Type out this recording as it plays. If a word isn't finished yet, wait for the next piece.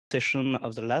session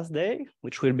of the last day,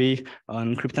 which will be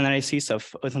on cryptanalysis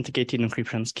of authenticated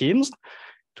encryption schemes.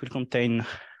 It will contain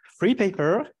 3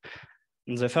 papers.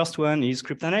 The first one is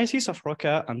Cryptanalysis of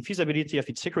ROCA and Feasibility of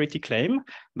its Security Claim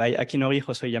by Akinori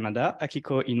Hosoi Yamada,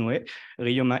 Akiko Inoue,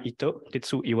 Ryoma Ito,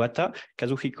 Tetsu Iwata,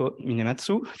 Kazuhiko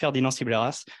Minematsu, Ferdinand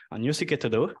Cibleras, and Yosuke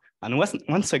Todo. And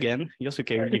once again,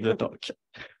 Yosuke will give the talk.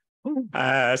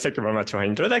 Thank you very much for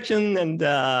introduction, and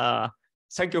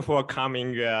thank you for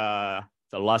coming the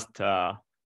last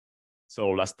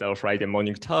Friday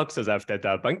morning talk. So after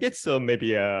the banquet, so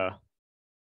maybe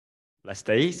last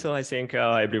day. So I think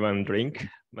everyone drink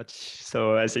much.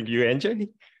 So I think you enjoy.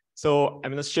 So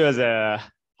I'm not sure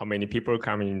how many people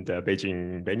come in the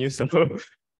Beijing venue. So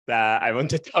I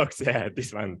want to talk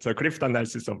this one. So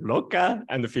cryptanalysis of ROCA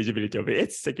and the feasibility of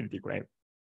its security claim.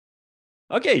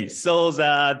 Okay, so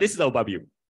this is the overview.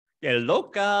 Yeah,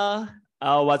 ROCA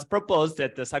was proposed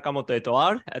at the Sakamoto et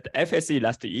al. At FSE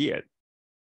last year.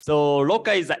 So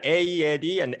ROCA is an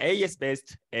AEAD and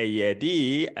AES-based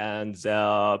AEAD, and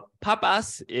the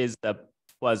purpose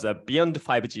was a beyond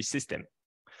 5G system.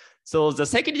 So the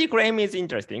security claim is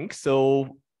interesting.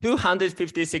 So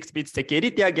 256-bit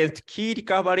security against key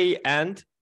recovery and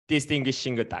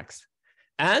distinguishing attacks,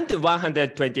 and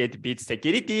 128-bit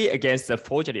security against the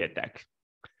forgery attack.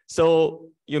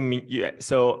 So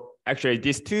actually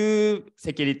these two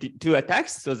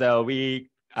attacks, so that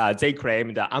they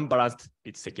claim the unbalanced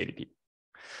bit security.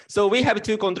 So we have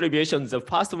 2 contributions. The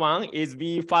first one is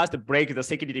we first break the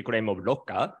security claim of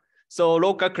ROCA. So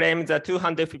ROCA claims the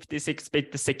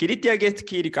 256-bit security against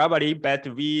key recovery, but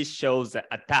we show the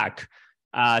attack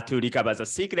to recover the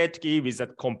secret key with a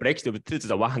complexity of 2 to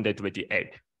the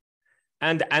 128.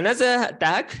 And another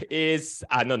attack is,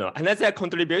 another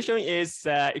contribution is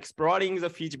exploring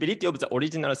the feasibility of the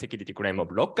original security claim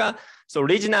of ROCA. So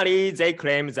originally they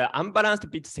claim the unbalanced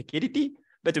bit security,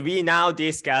 but we now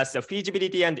discuss the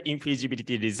feasibility and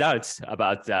infeasibility results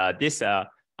about this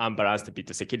unbalanced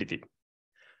bit security.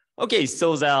 Okay,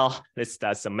 so let's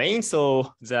start the main.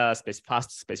 So the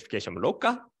first specification of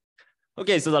ROCA.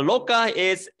 Okay, so the ROCA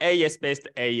is AES-based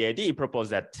AEAD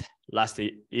proposed at last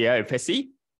year FSE.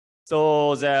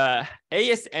 So the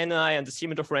ASNI and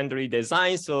symmetry-friendly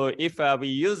design. So if we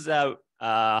use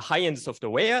high-end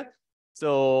software,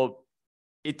 so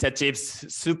it achieves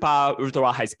super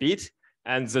ultra high speed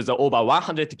and there's over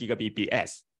 100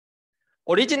 gigabps.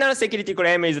 Original security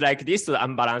claim is like this, the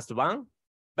unbalanced one.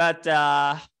 But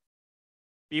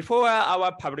before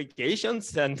our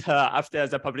publications and after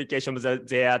the publication of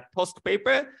their post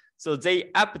paper, so they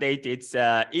updated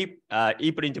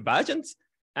e-print versions.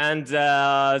 And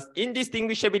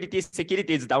indistinguishability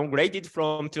security is downgraded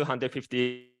from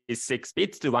 256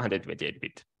 bits to 128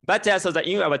 bit. But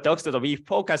in our talks, so we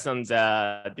focus on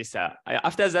this.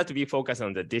 After that, we focus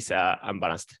on this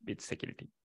unbalanced bit security.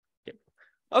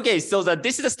 Okay, so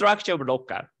this is the structure of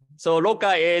ROCA. So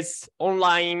ROCA is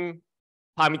online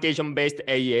permutation-based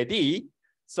AEAD.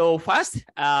 So first,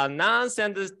 nonce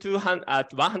and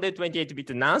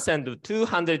 128-bit nonce and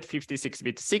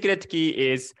 256-bit secret key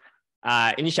is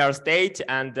initial state,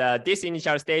 and this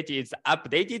initial state is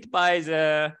updated by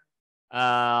the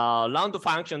round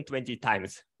function 20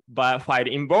 times, but while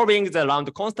involving the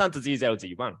round constant Z0,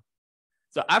 Z1.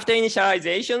 So after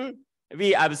initialization,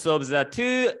 we absorb the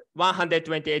 2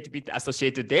 128-bit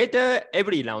associated data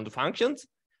every round functions,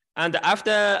 and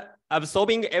after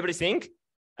absorbing everything,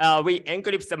 we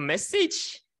encrypt the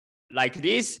message like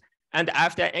this, and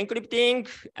after encrypting,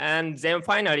 and then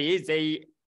finally they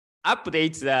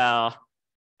update the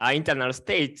internal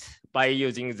state by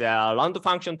using the round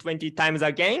function 20 times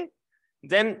again,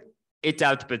 then it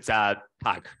outputs a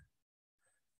tag.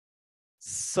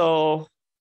 So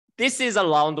this is a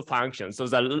round function. So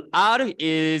the R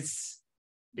is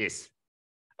this.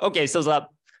 Okay, so the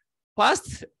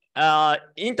first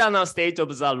internal state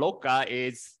of the ROCA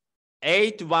is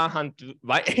 8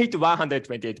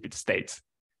 128-bit states.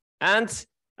 And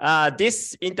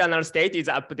this internal state is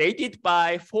updated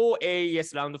by 4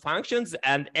 AES round functions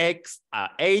and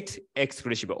 8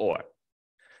 exclusive OR.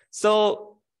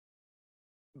 So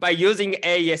by using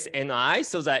AES-NI,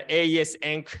 so the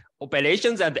AES-ENC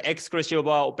operations and exclusive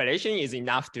OR operation is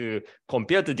enough to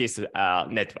compute these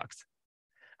networks.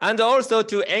 And also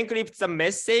to encrypt the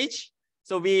message,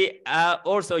 so we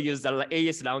also use the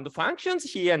AES round functions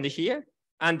here and here,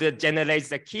 and generate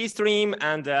the key stream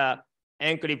and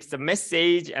encrypts the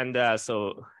message, and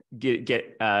so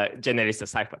generates the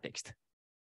ciphertext.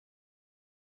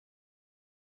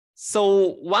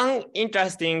 So one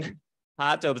interesting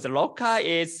part of the ROCA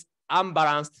is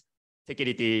unbalanced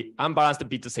security, unbalanced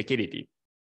bit security.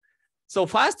 So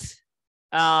first,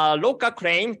 Local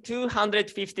claim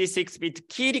 256-bit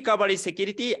key recovery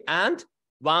security and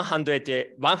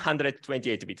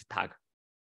 128-bit tag.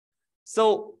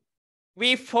 So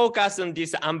we focus on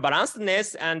this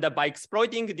unbalancedness, and by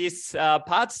exploiting this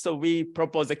part, so we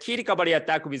propose a key recovery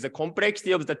attack with the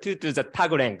complexity of the 2 to the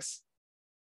tag length.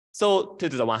 So 2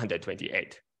 to the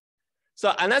 128.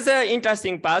 So another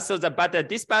interesting part, but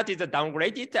this part is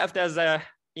downgraded after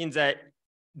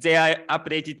their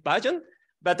updated version,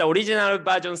 but the original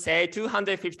version say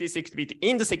 256-bit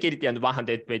in the security and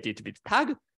 128-bit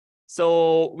tag.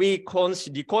 So we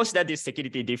consider these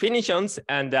security definitions,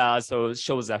 and so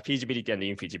shows the feasibility and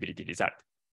infeasibility result.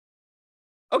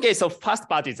 Okay, so first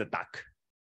part is attack.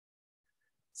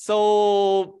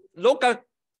 So local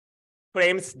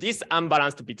claims this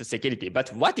unbalanced bit security,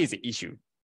 but what is the issue?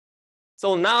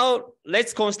 So now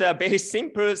let's consider a very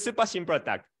simple, super simple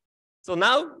attack. So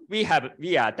now we are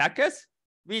attackers.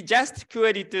 We just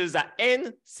query to the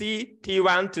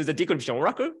NCT1 to the decryption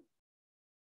oracle.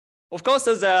 Of course,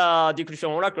 the decryption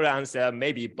oracle answer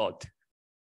may be bot.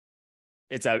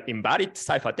 It's an invalid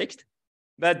ciphertext.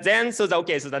 But then, so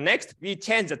the next, we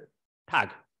change the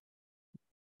tag.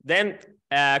 Then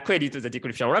query to the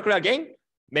decryption oracle again,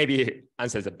 maybe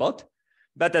answer the bot.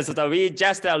 But so we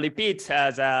just repeat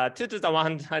the 2 to the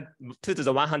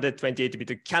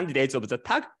 128-bit candidates of the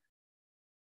tag.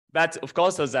 But of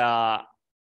course,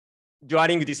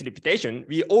 during this repetition,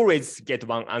 we always get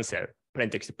one answer,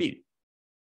 plaintext P.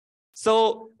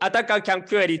 So attacker can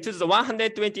query to the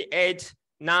 128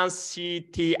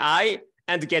 non-CTI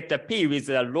and get the P with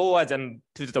a lower than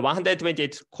to the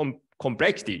 128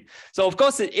 complexity. So of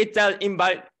course,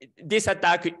 this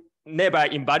attack never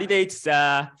invalidates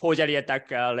the forgery attack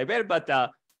level, but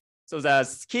so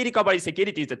the key recovery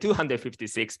security is the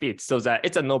 256 bits. So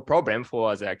it's a no problem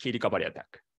for the key recovery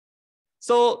attack.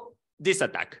 So this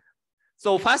attack.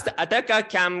 So first, attacker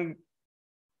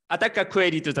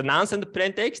query to the nonce and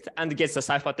plaintext and gets the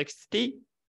ciphertext T.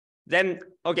 Then,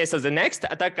 okay, so the next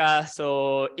attacker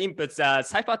inputs the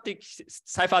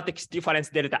ciphertext difference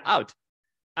delta out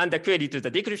and the query to the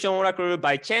decryption oracle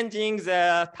by changing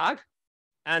the tag.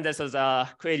 And so the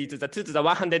query to the 2 to the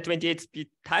 128 bit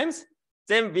times.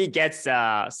 Then we get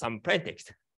some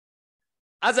plaintext.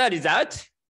 As a result,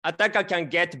 attacker can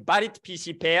get valid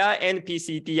PC pair,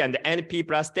 NPCT, and NP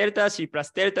plus delta, C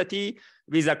plus delta T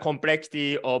with a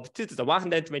complexity of 2 to the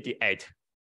 128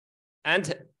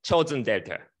 and chosen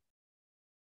delta.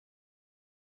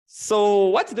 So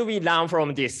what do we learn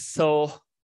from this? So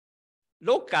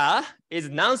Loca is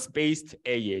nonce-based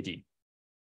AED.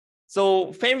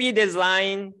 So when we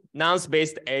design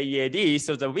nonce-based AED,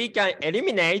 so that we can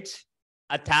eliminate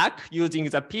attack using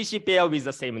the PC pair with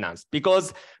the same nonce,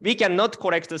 because we cannot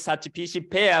correct such PC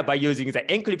pair by using the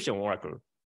encryption oracle.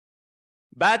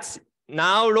 But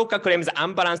now Loca claims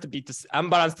unbalanced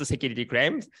security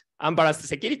claims, unbalanced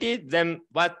security, then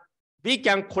what we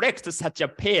can correct such a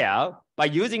pair by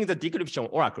using the decryption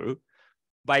oracle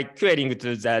by querying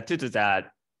to the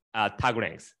tag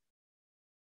length.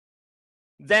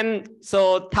 Then,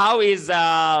 so tau is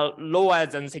lower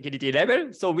than security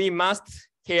level, so we must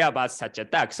care about such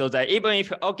attack. So that even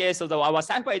if, okay, so our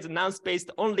cipher is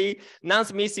nonce-based only,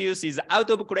 nonce misuse is out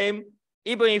of claim,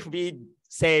 even if we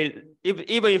say,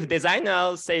 even if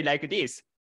designers say like this,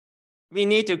 we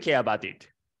need to care about it.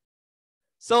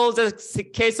 So the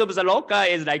case of the Loca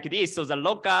is like this. So the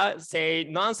Loca say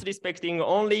nonce respecting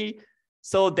only,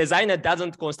 so designer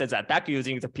doesn't consider the attack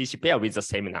using the PC pair with the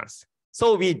same nonce.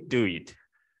 So we do it.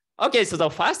 Okay, so the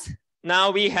first,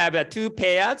 now we have two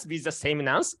pairs with the same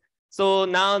nonce. So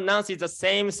now nonce is the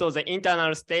same, so the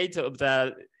internal state of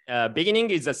the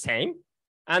beginning is the same.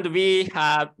 And we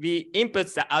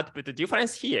input the output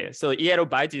difference here. So yellow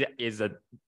byte is a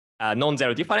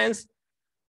non-zero difference.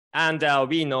 And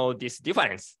we know this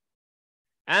difference.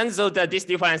 And so this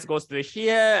difference goes to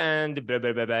here and blah,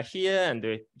 blah, blah, blah, here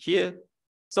and here.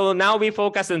 So now we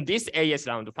focus on this AES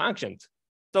round functions.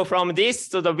 So from this,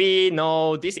 so that we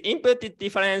know this input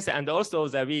difference, and also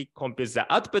that we compute the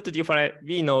output difference.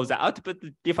 We know the output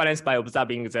difference by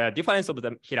observing the difference of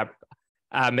the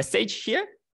message here.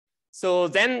 So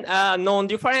then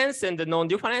non-difference and the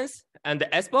non-difference and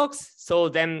the S-box. So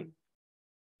then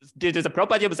due to the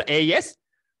property of the AES,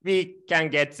 we can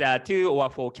get 2 or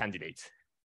 4 candidates.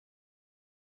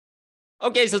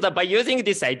 Okay, so that by using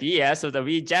this idea, so that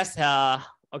we just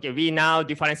okay, we now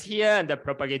difference here and the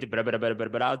propagate blah, blah, blah, blah,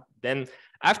 blah. Then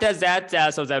after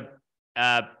that, so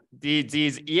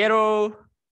these yellow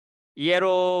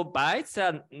bytes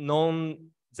are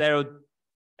non-zero,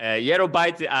 yellow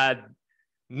bytes are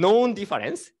known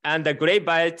difference, and the gray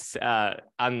bytes are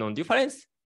unknown difference.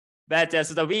 But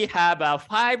so we have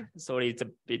 5. Sorry, it's a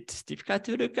bit difficult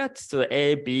to look at. So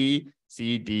A, B,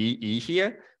 C, D, E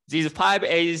here. These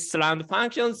 5 surround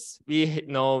functions, we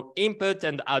know input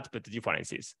and output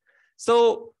differences.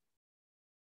 So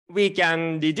we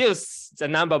can reduce the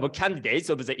number of candidates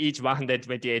of the each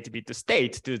 128-bit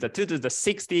state to the 2 to the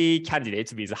 60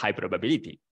 candidates with high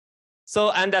probability.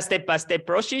 So, and the step-by-step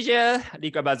procedure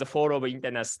recovers the 4 of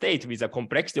internal state with a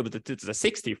complexity of the 2 to the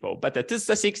 64. But the 2 to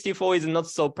the 64 is not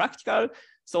so practical.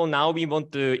 So now we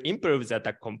want to improve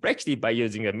that complexity by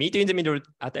using a meet in the middle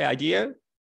idea.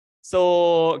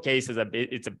 So, okay, so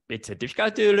it's a bit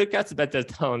difficult to look at, but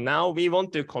now we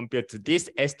want to compute this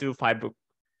S25,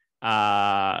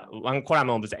 one column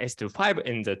of the S25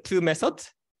 in the 2 methods.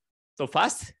 So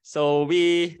first, so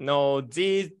we know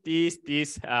this,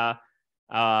 12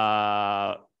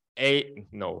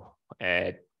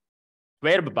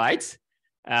 bytes,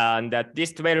 and that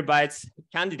this 12 bytes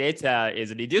candidate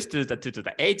is reduced to the 2 to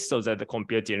the 8, so that the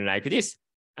computing like this,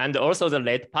 and also the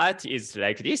red part is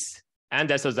like this,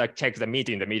 and so that check the meet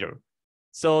in the middle.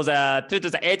 So the 2 to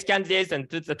the 8 candidates and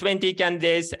 2 to the 20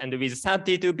 candidates, and with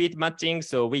 32-bit matching,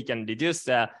 so we can reduce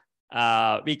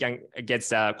we can get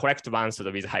the correct one, so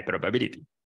with high probability.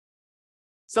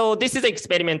 So this is the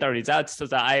experimental result. So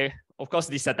that of course,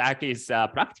 this attack is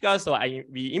practical. So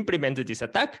we implemented this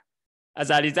attack.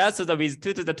 As a result, so that with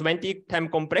 2 to the 20 time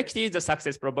complexity, the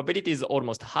success probability is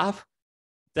almost half.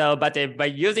 So, but by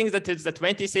using the 2 to the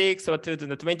 26 or 2 to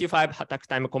the 25 attack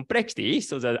time complexity,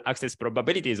 so the access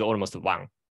probability is almost 1.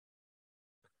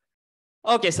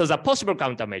 Okay, so the possible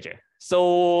countermeasure.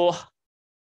 So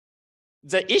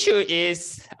the issue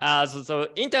is, so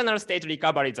internal state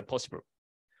recovery is possible.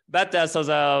 But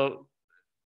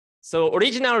so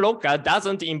original locker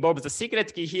doesn't involve the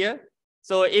secret key here.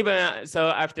 So even so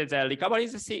after the recovery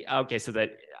is okay, so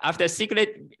that after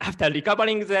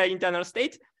recovering the internal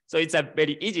state, so it's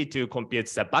very easy to compute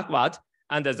the backward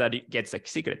and get the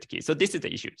secret key. So this is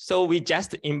the issue. So we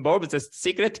just involve the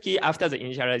secret key after the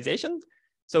initialization,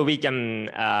 so we can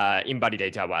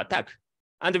invalidate our attack.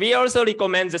 And we also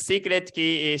recommend the secret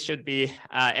key should be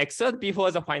exerted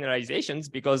before the finalizations,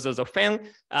 because the when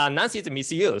nonce is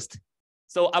misused.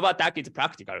 So our attack is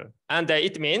practical. And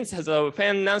it means the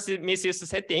when nonce misuse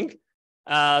setting,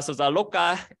 so the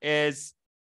locker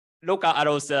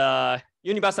allows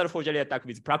universal forgery attack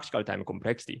with practical time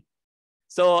complexity.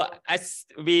 So as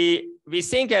we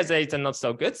think as it's not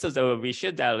so good, so we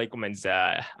should recommend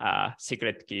the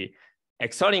secret key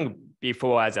exerting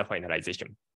before the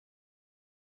finalization.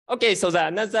 Okay, so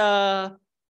another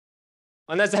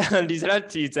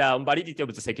result is validity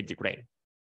of the security claim.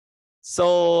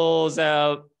 So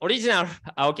the original,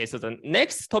 okay, so the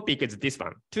next topic is this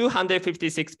one,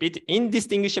 256-bit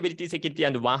indistinguishability security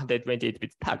and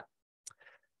 128-bit tag.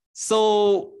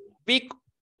 So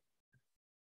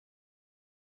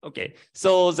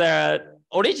so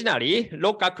originally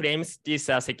locker claims this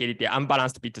security,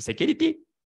 unbalanced bit security.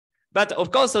 But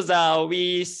of course,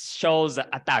 we show the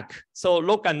attack. So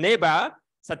locker never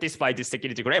satisfies the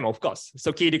security claim, of course.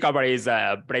 So key recovery is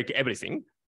break everything.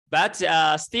 But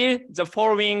still, the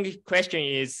following question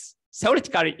is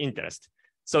theoretical interest.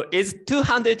 So is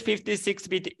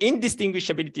 256-bit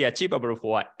indistinguishability achievable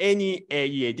for any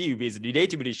AEAD with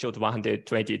relatively short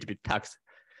 128-bit tags?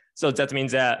 So that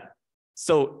means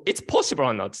so it's possible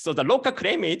or not. So the locker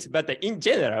claim it, but in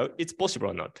general, it's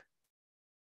possible or not.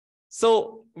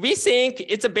 So we think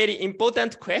it's a very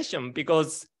important question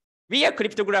because we are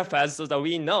cryptographers, so that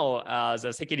we know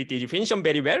the security definition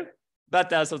very well.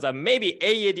 But so that maybe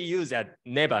AED user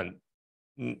never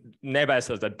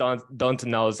so that don't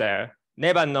know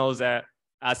never knows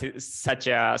such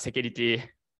a security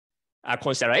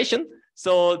consideration.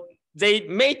 So they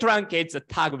may truncate the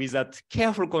tag without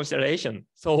careful consideration.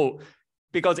 So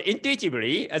because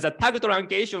intuitively, as a tag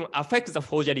truncation affects the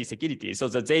forgery security, so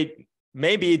that they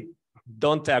maybe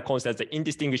don't consider the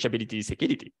indistinguishability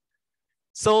security.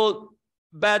 So,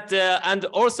 but and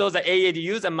also the AED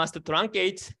user must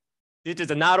truncate due to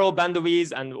the narrow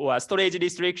bandwidth and or storage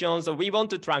restrictions. So we want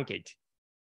to truncate.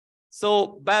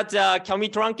 So, but can we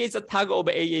truncate the tag of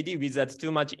AED without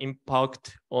too much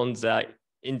impact on the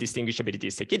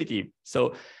indistinguishability security?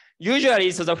 So usually,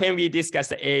 so that when we discuss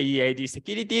the AED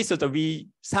security, so that we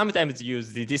sometimes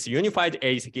use this unified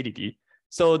A security.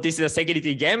 So this is a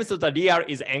security game. So the real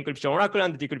is encryption oracle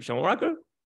and decryption oracle.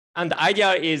 And the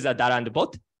idea is a DAR and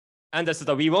bot. And so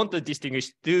that we want to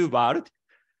distinguish two words.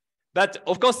 But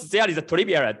of course, there is a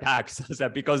trivial attack, so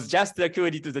that because just the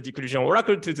query to the decryption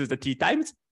oracle to the T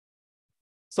times.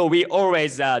 So we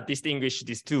always distinguish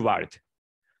these two words.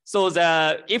 So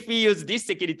if we use this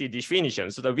security definition,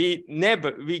 so that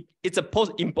it's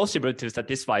impossible to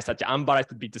satisfy such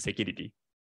unbalanced bit security.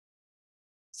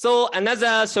 So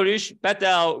another solution, but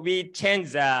we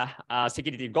change the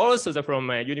security goals, so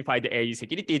from unified AE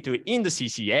security to in the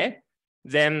CCA.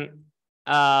 Then,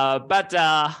 but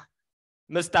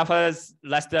Mustafa's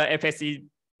last FSC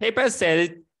paper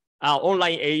said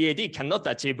online AEAD cannot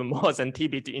achieve more than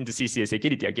T-bit in the CCA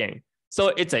security again. So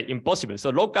it's impossible. So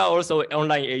local also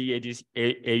online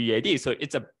AEAD, so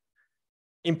it's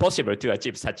impossible to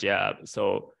achieve such a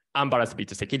unbalanced bit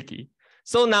security.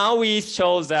 So now we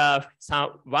show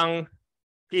one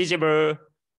feasible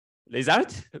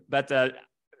result, but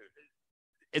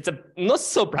it's not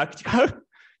so practical.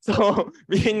 So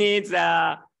we need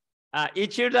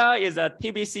each user is a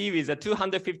TBC with a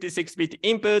 256-bit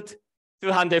input,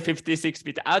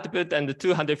 256-bit output, and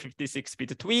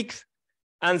 256-bit tweaks.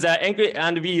 And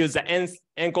we use the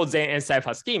encode then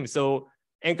encipher scheme. So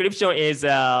encryption is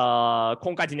a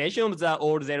concatenation of the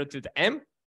all 0 to the M.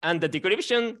 And the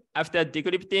decryption, after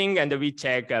decrypting, and we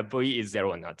check V is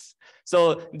 0 or not.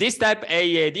 So this type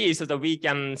AEAD, so that we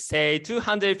can say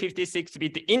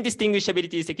 256-bit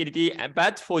indistinguishability security,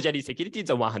 but forgery security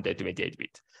is a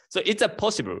 128-bit. So it's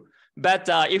possible. But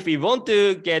if we want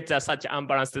to get such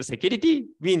unbalanced security,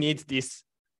 we need this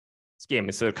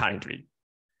scheme. So currently.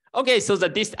 Okay, so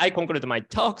this I conclude my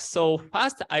talk. So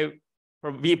first,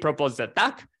 we propose the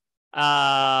attack.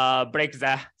 Break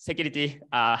the security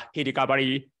key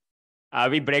recovery.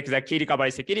 We break the key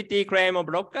recovery security claim of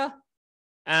blocker.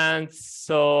 And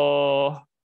so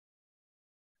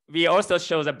we also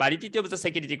show the validity of the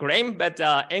security claim, but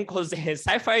encode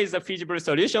cipher is a feasible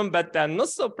solution, but not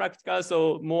so practical.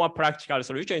 So more practical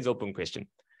solution is open question.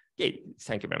 Okay,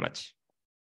 thank you very much.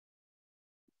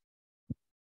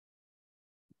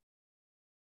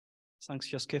 Thanks,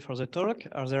 Yosuke, for the talk.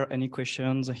 Are there any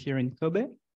questions here in Kobe?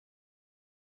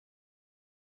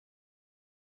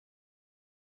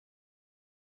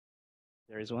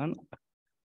 There is one.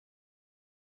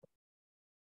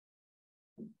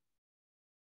 Thank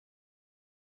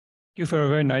you for a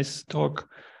very nice talk.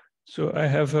 So I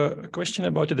have a question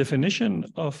about the definition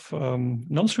of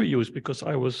nonce reuse, because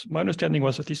my understanding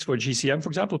was, at least for GCM, for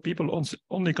example, people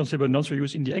only consider nonce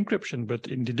reuse in the encryption, but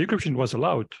in the decryption was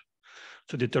allowed.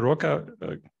 So did the ROCA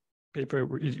paper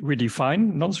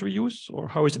redefine nonce reuse, or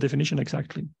how is the definition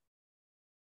exactly?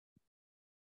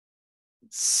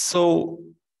 So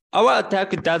our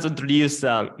attack doesn't reuse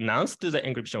nonce to the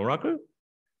encryption oracle.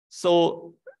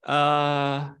 So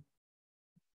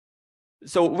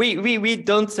so we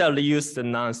don't reuse the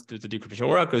nonce to the decryption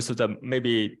oracle. So that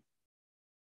maybe,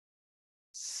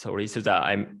 sorry, so that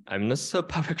I'm not so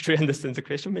perfectly understand the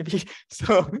question. Maybe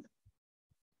so.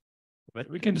 But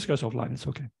we can discuss offline. It's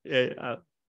okay. Yeah.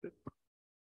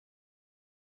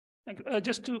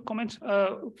 Just to comment,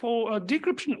 for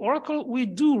decryption oracle, we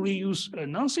do reuse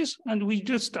nonces, and we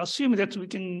just assume that we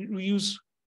can reuse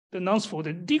the nonce for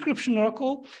the decryption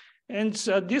oracle. And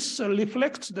this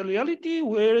reflects the reality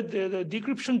where the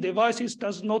decryption devices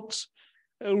does not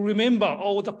remember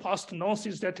all the past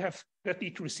nonces that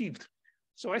it received.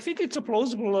 So I think it's a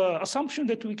plausible assumption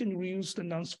that we can reuse the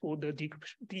nonce for the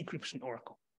decryption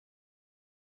oracle.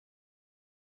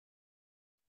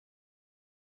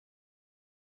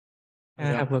 I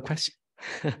have a question.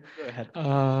 Go ahead.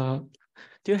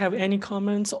 Do you have any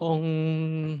comments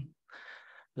on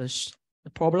the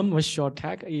problem with short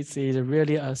tag? Is it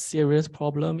really a serious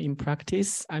problem in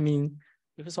practice? I mean,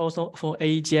 because also for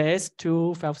AGIS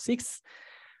 256,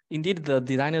 indeed the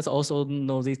designers also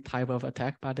know this type of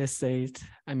attack, but they say,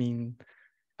 I mean,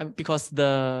 because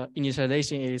the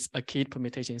initialization is a key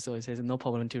permutation, so it says no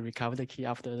problem to recover the key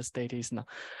after the state is now.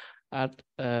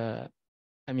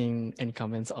 I mean, any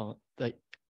comments on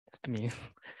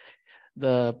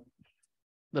the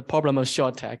problem of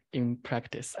short tag in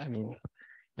practice? I mean,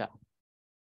 yeah.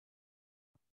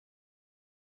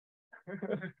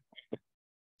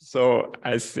 So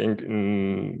I think,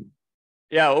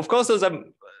 yeah, of course, so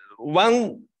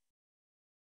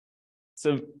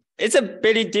it's a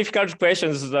very difficult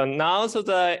question. So now, so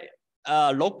the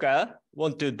locker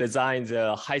want to design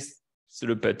the high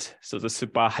throughput, so the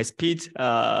super high speed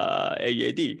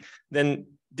AEAD, then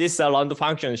this round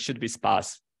function should be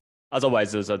sparse.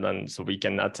 Otherwise, so we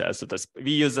cannot.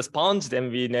 We use the sponge, then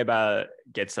we never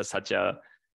get such a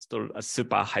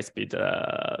super high speed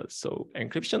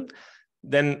encryption.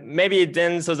 Then maybe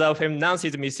so the nonce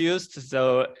is misused,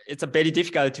 so it's very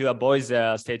difficult to avoid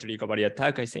the state recovery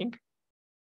attack, I think.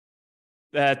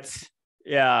 But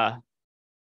yeah,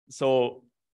 so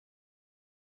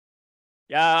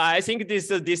yeah, I think this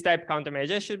type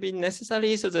countermeasure should be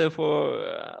necessary. So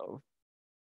therefore,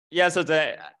 yeah, so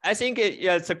I think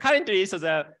yeah, so currently,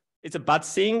 so it's a bad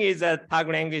thing is that tag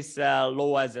length is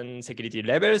lower than security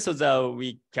level, so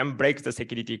we can break the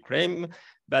security claim.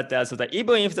 But so that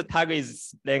even if the tag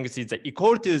length is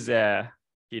equal to the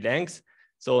key length,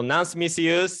 so nonce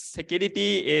misuse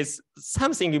security is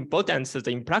something important so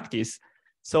in practice.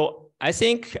 So I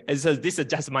think so this is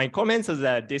just my comment, so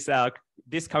that this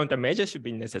countermeasure should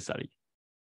be necessary.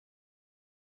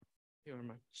 Thank you very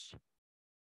much.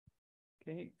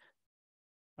 Okay.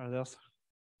 Are there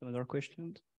some other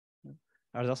questions?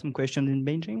 Are there some questions in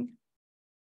Beijing?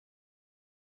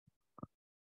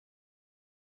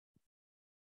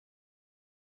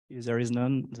 If there is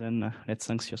none, then let's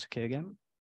thank Yosuke again.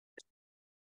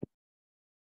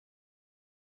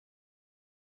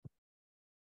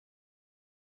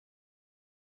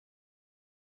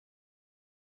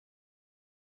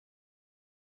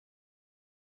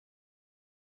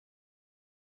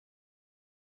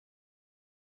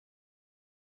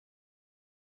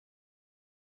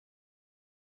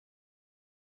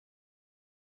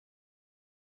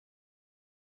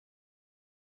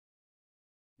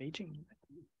 Beijing.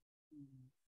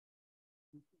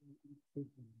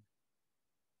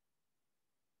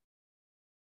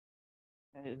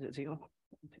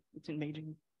 It's in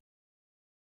Beijing.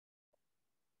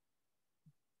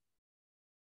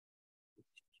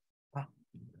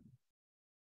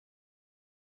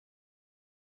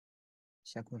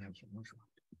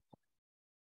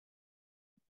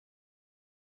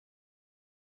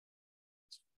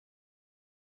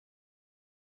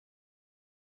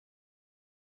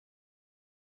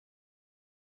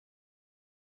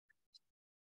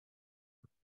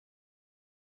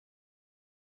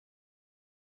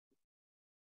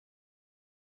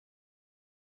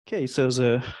 Okay, so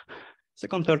the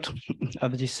second part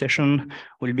of this session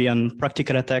will be on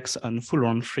practical attacks on full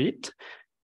round threat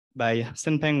by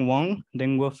Senpeng Wang,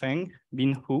 Dengguo Feng,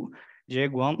 Bin Hu, Jie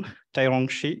Guan, Tairong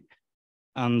Shi,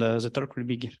 and the talk will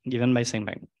be given by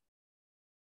Senpeng.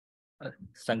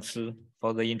 Thanks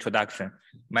for the introduction.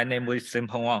 My name is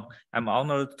Senpeng Wang. I'm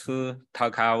honored to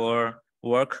talk our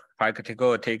work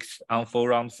practical attacks on full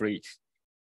round threat.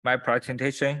 My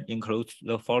presentation includes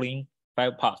the following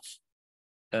 5 parts.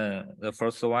 The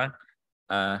first one,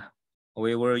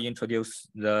 we will introduce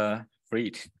the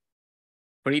threat.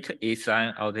 Threat is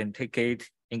an authenticated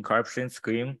encryption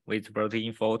scheme with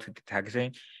built-in fault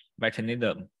detection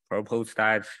mechanism proposed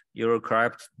at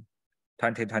Eurocrypt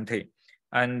 2020.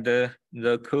 And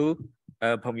the core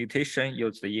permutation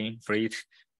used in threat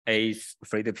is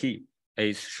threat P,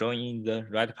 is shown in the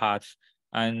right part.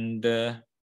 And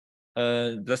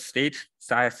the state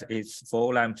size is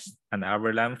 4 lamps, and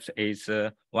our lamp is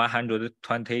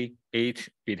 128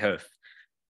 bits.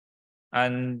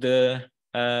 And the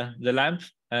lamp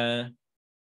A,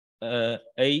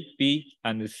 B,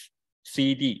 and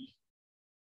C, D.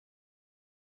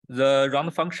 The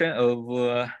round function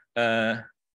of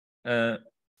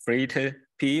threat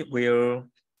P will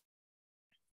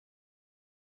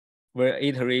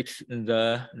iterate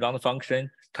the round function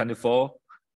 24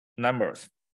 numbers.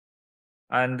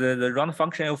 And the round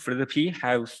function of threat P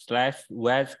has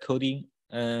 /wise coding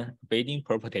embedding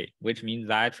property, which means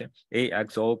that A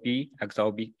XOR B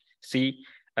XOR B C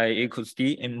equals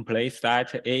D implies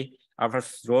that A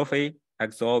apostrophe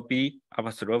XOR B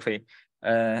apostrophe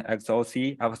XOR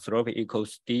C apostrophe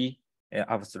equals D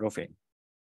apostrophe.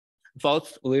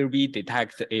 Faults will be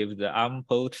detected if the ARM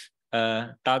port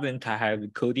doesn't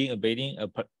have coding embedding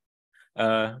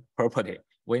property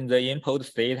when the input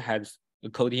state has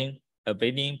coding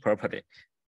embedding property.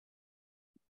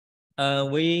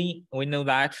 We know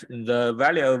that the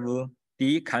value of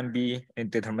D can be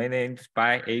determined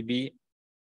by A, B,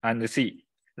 and C.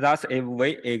 Thus, if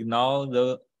we ignore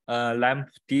the lamp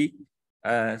D,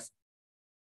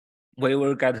 we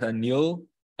will get a new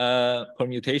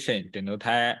permutation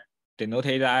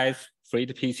denoted as threat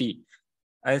PC.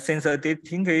 And since a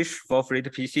distinguish for threat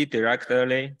PC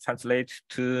directly translates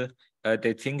to a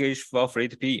distinguish for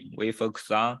threat P, we focus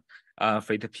on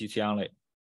threat PC only.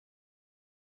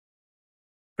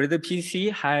 Threat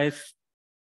PC has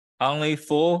only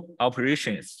 4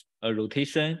 operations: a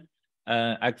rotation,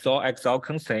 XOR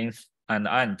constraints, and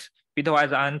AND.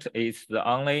 Bitwise AND is the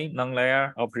only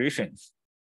non-layer operations.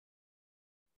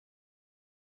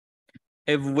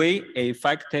 If we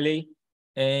effectively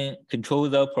control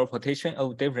the propagation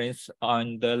of difference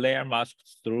on the layer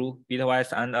masks through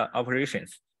bitwise AND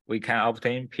operations, we can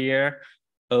obtain pair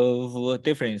of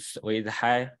difference with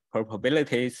high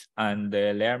probabilities and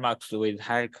layer masks with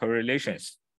high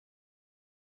correlations.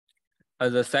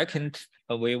 The second,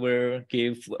 we will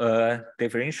give a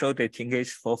differential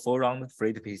distinguish for full round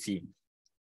threat PC.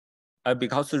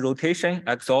 because rotation,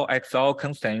 XOR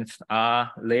constants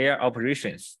are layer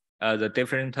operations. The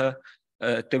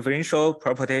differential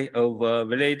property of a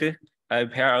valid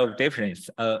pair of difference.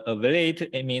 A valid,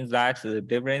 it means that the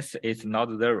difference is not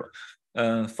zero.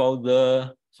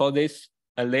 For this,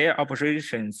 layer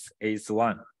operations is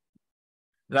 1.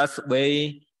 Thus,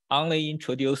 we only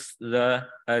introduce the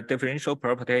differential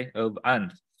property of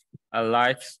AND,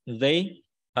 like Z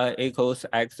equals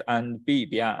X and B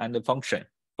beyond the function.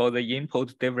 For the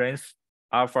input difference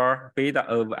alpha beta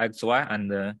of XY and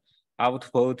the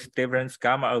output difference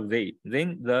gamma of Z,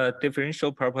 then the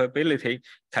differential probability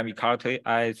can be calculated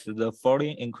as the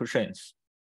following equations.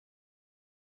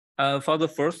 For the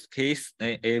first case,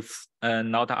 if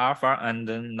not alpha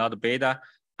and not beta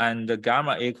and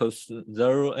gamma equals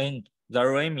 0n,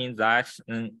 0n means that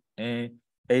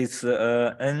it's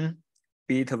n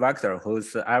bit vector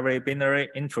whose every binary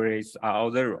entries are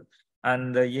all 0.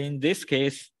 And in this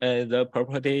case, the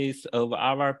properties of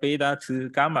alpha beta to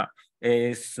gamma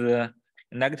is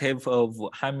negative of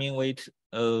Hamming weight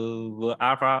of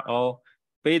alpha or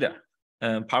beta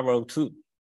power of 2.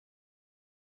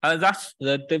 Thus,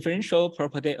 the differential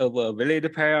property of a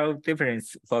valid pair of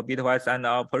difference for bitwise AND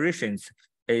operations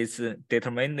is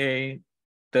determined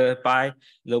by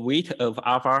the weight of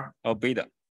alpha or beta.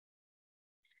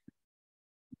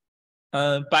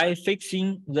 By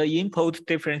fixing the input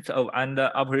difference of AND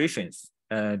operations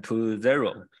to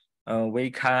 0,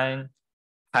 we can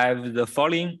have the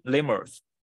following lemmas.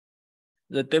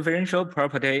 The differential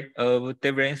property of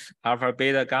difference alpha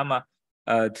beta gamma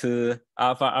to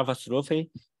alpha strophe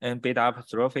and beta alpha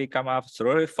strophe gamma alpha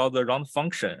strophe for the round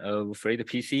function of Freight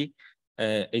PC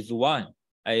is 1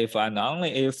 if and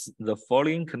only if the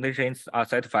following conditions are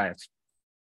satisfied.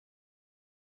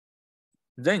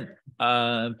 Then,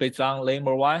 based on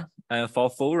lemma 1, for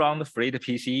full round Freight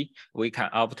PC, we can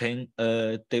obtain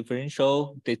a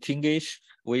differential distinguish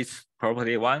with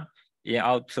property 1 in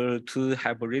order to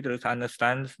help readers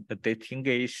understand the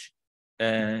distinguish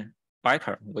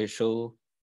better. We show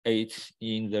it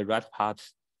in the right part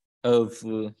of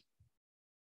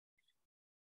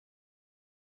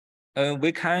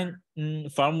we can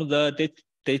from the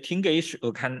distinguish,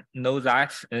 we can know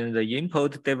that the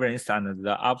input difference and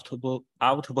the output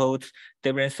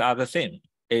difference are the same.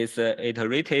 It's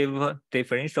iterative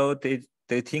differential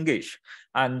distinguish,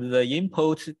 and the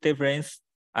input difference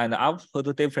and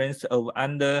output difference of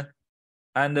and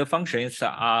functions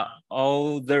are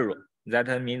all 0.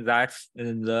 That means that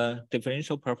the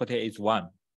differential property is 1.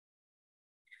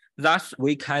 Thus,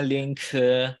 we can link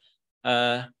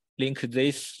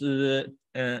this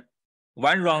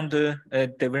one round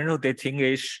differential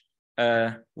distinguish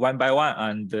 1 by 1,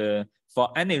 and for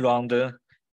any round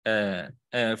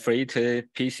Freight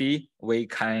PC, we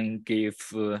can give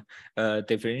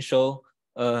differential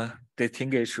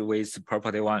distinguish with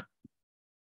property 1.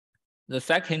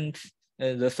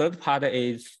 The third part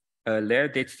is layer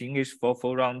distinguish for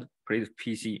full round Freight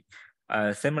PC,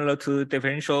 similar to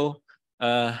differential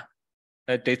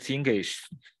distinguish,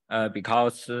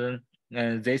 because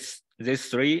these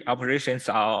 3 operations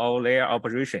are all layer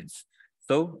operations.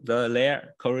 So the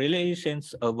layer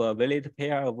correlations of a valid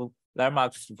pair of layer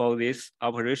marks for these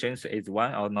operations is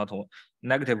 1 or not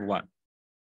negative 1.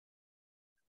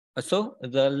 So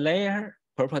the layer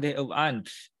property of AND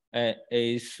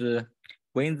is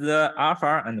when the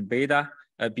alpha and beta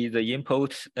be the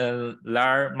input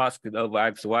layer mask of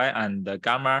XY and the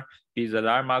gamma be the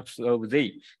layer marks of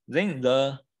Z. Then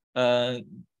the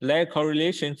layer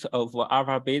correlations of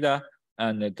alpha beta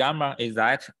and gamma is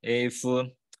that if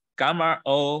gamma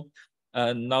or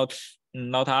not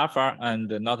alpha and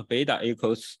not beta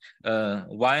equals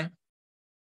 1n.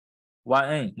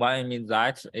 1n means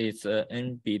that it's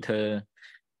n bit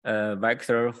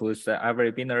vector whose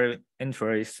every binary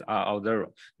entries are all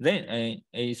 0. Then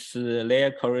its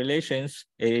layer correlations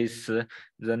is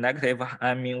the negative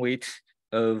Hamming weight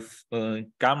of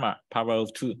gamma power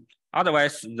of 2.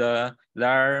 Otherwise, the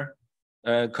layer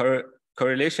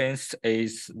correlations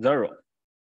is 0.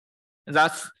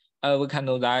 Thus, we can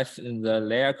know that the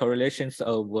layer correlations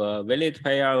of valid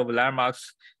pair of layer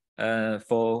marks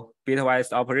for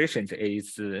bitwise operations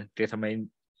is determined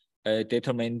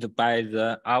by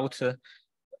the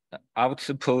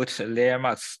output layer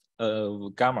marks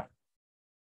of gamma.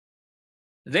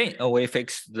 Then we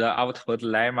fix the output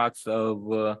layer marks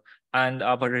of AND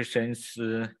operations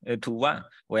to 1.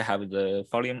 We have the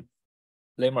following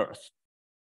lemmas.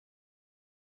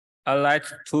 Let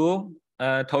to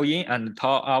in and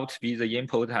out be the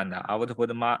input and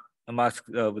output mask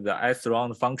of the S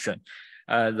round function.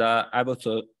 The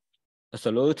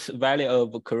absolute value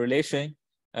of correlation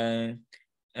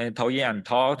Tau-in and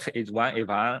Tau-out is one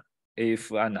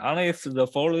if and only if the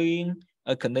following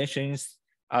conditions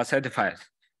are satisfied.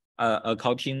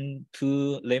 According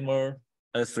to lemma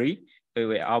 3, we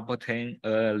will obtain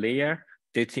a layer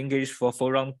distinguished for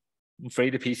four-round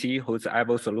freight PC whose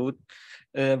absolute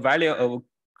value of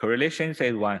correlation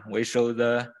is 1. We show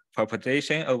the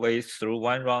propagation of it through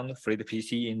one round freight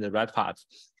PC in the right part.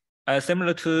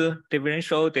 Similar to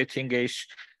differential distinguish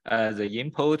the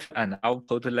input and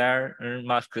output layer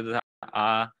masks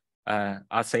are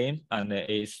same, and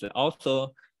is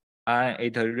also an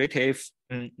iterative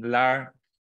layer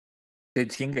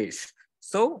distinguish.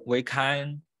 So we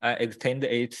can extend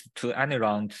it to any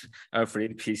round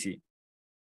freight PC.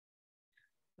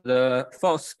 The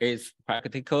fourth is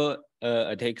practical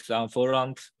attacks on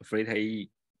four-round freight AE.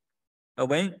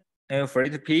 When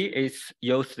freight P is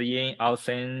used in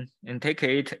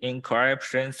authenticated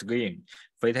encryption scheme,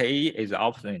 freight AE is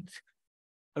opposite.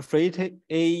 Freight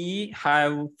AE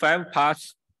have 5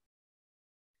 parts: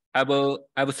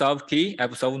 absolve key,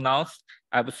 absolve nonce,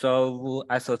 absolve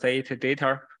associated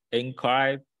data,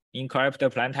 encrypt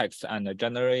plaintext, and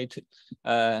generate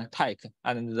tag.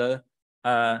 And the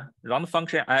round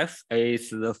function F is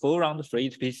the full round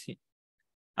freight PC.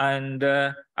 And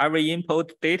every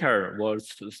input data was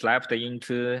slapped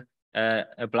into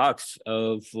blocks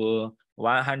of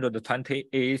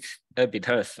 128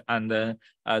 bits, and the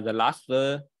last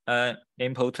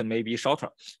input may be shorter.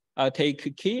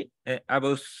 Take key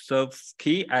absolve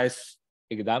key as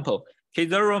example.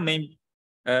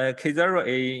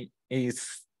 K0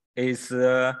 is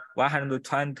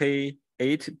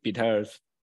 128 bits,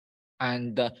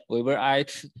 and we will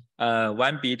add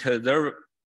 1 bit 0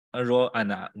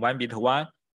 and 1 bit 1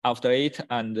 after it,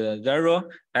 and 0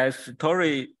 as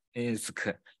storage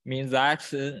means that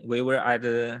we will add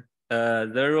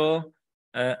 0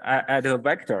 add a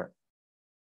vector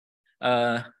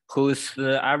whose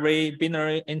every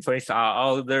binary entries are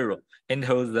all 0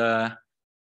 into the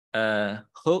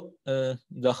whole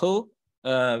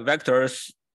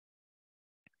vectors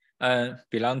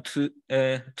belong to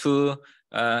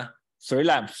 3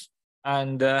 lamps,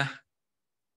 and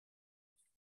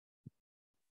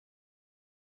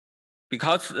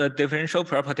because the differential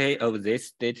property of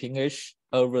this distinguish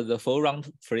over the full round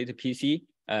freight PC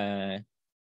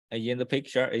in the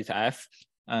picture is F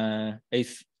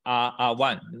is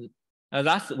R1.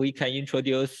 Thus, we can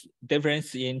introduce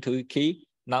difference into key,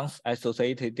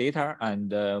 nonce-associated data,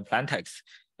 and plaintext.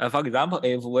 For example,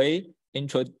 if we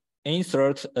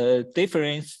insert a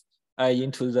difference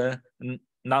into the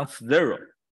nonce 0,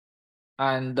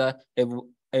 and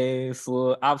if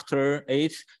after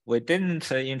it we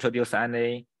didn't introduce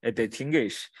any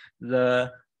distinguish, the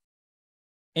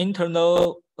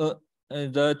internal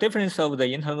the difference of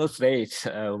the internal states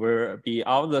will be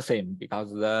all the same because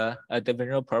the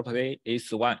differential property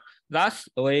is 1. Thus,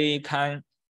 we can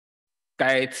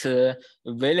get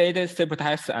valid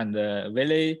ciphertext and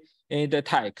valid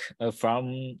tag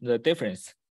from the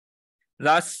difference.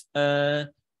 Thus,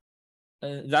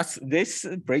 this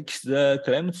breaks the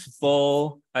claims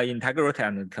for integrity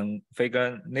and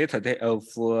configurability of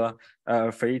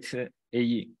freight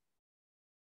AE.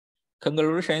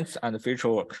 Conclusions and future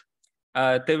work.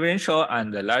 Differential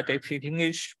and layer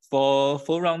distinguish for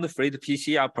full round freight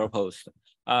PC are proposed.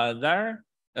 There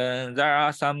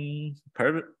are some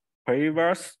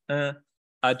previous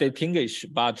distinguish,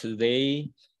 but they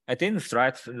didn't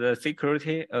threat the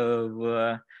security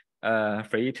of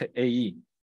freight AE.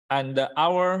 And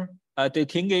our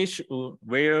distinguish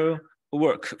will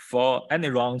work for any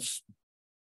rounds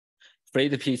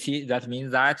freight PC. That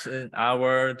means that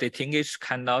our distinguish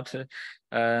cannot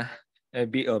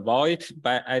be avoided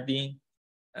by adding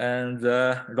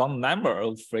the wrong number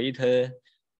of freight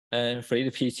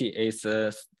PC is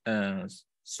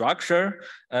structure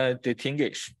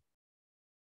distinguish.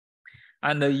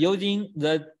 And using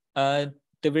the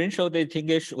differential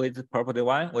distinguish with property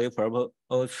 1, we propose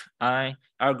an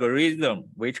algorithm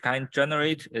which can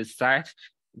generate a set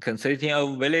consisting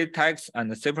of valid tags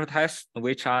and ciphertext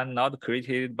which are not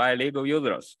created by legal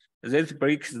users. This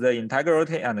breaks the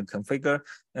integrity and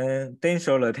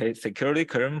confidentiality security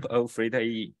claim of freight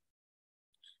AE.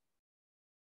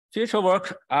 Future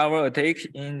work, our take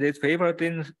in this paper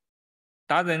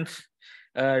doesn't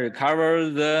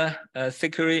recover the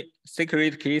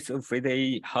secret keys of freight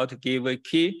AE. How to give a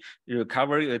key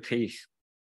recovery attack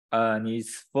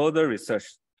needs further research.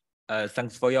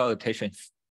 Thanks for your attention.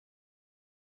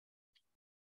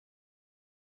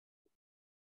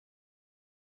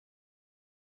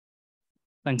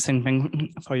 Thanks,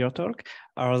 Peng, for your talk.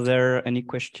 Are there any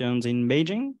questions in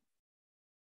Beijing?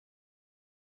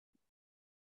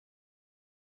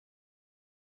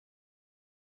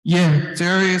 Yeah,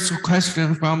 there is a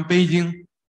question from Beijing.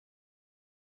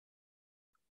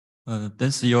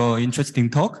 That's your interesting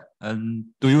talk. And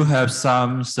do you have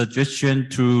some suggestion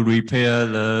to repair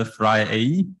the fly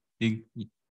AE?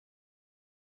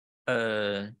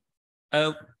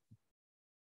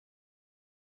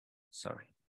 Sorry.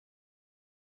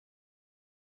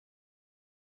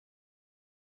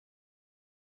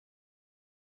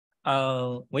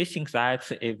 We think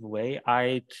that if we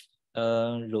add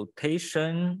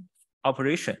rotation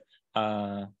operation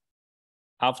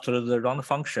after the round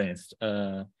functions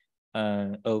of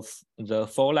the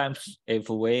four lamps, if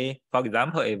we, for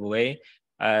example, if we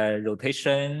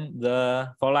rotation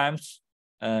the four lamps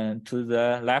to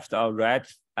the left or right,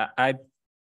 I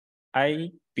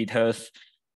betas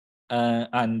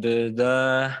and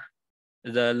the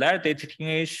layer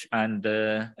distinguish and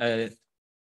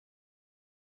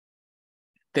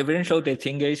differential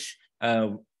distinguish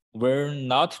will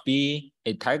not be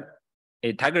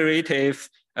integrative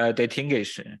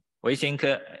distinguish. We think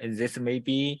this may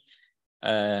be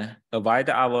avoid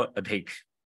our attack.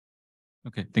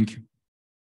 Okay, thank you.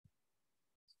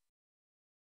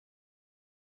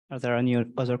 Are there any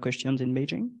other questions in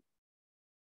Beijing?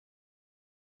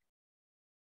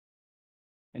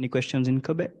 Any questions in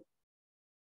Kobe?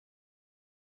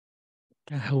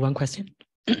 I have one question.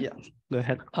 Yeah, go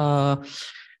ahead.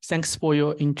 Thanks for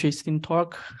your interesting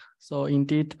talk. So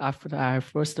indeed, after I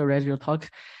first read your talk,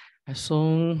 I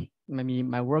saw maybe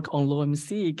my work on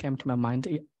LowMC came to my mind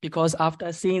because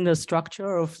after seeing the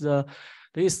structure of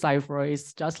this cipher,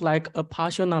 it's just like a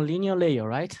partial nonlinear layer,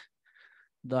 right?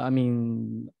 I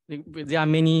mean, there are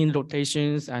many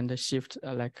rotations and shift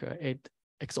like 8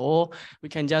 XOR. We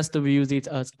can just use it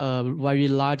as a very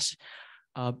large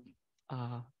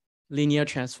linear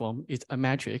transform. It's a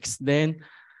matrix. Then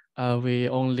we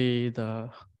only I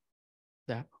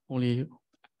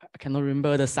cannot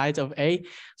remember the size of A.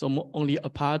 So only a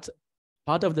part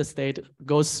of the state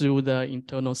goes through the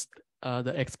internal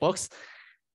the Xbox.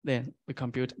 Then we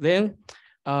compute. Then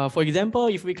for example,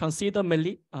 if we consider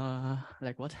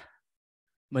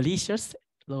malicious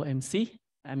LowMC,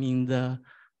 I mean the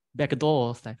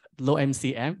backdoors like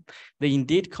LowMCM, they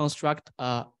indeed construct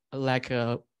like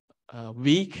a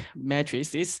weak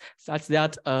matrices such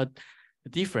that a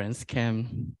difference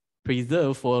can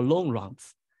preserve for long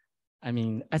runs. I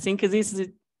mean, I think this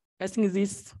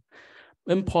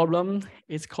one problem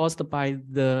is caused by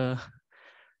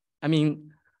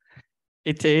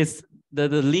it is the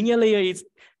linear layer is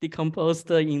decomposed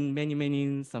in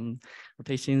many some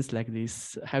rotations like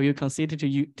this. Have you considered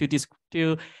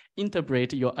to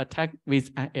interpret your attack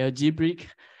with an algebraic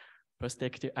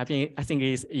perspective? I think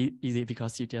it's easy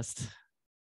because you just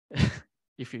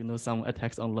if you know some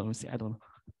attacks on LowMC, I don't know.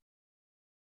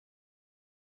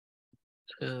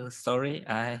 Sorry,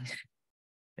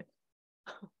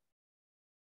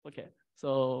 Okay,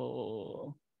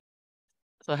 so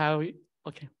how we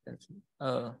okay.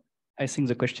 I think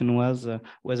the question was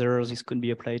whether this could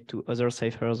be applied to other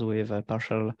ciphers with a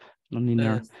partial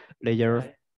nonlinear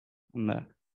layer.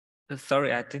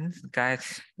 Sorry, I didn't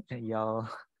get your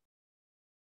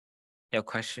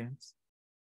questions.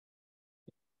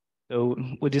 So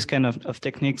would this kind of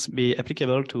techniques be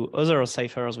applicable to other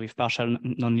ciphers with partial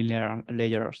nonlinear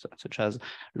layers, such as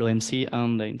LowMC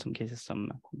and in some cases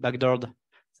some backdoored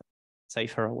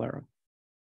cipher where?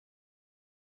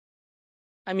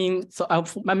 I mean, so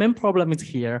my main problem is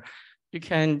here. You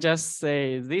can just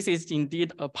say this is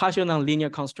indeed a partial nonlinear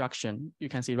construction. You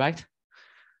can see, right?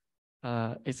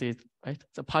 Is it right?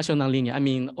 It's a partial nonlinear. I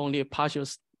mean, only a partial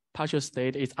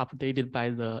state is updated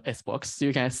by the Xbox. So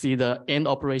you can see the end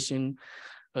operation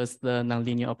as the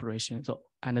nonlinear operation. So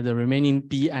and the remaining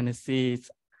B and C is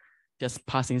just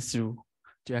passing through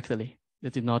directly.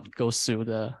 It did not go through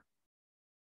the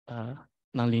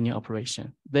nonlinear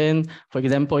operation. Then, for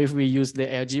example, if we use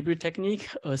the algebraic technique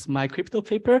as my crypto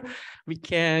paper, we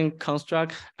can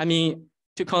construct,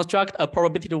 to construct a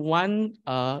probability 1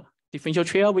 differential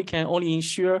trio, we can only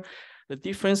ensure the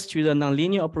difference to the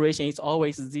nonlinear operation is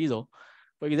always 0.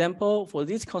 For example, for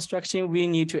this construction, we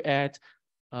need to add,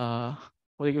 for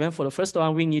the first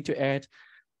one, we need to add,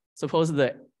 suppose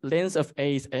the length of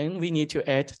A is n, we need to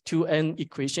add 2n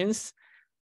equations.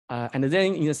 And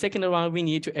then in the second one, we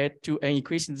need to add 2n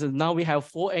equations. And now we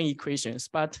have 4n equations,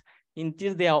 but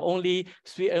indeed there are only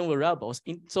 3n variables.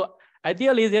 So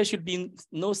ideally, there should be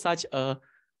no such a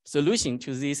solution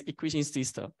to this equation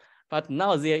system. But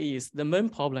now there is. The main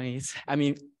problem is,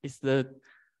 it's the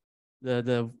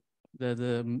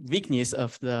weakness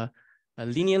of the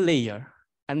linear layer.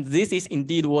 And this is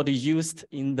indeed what is used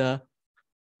in the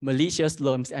malicious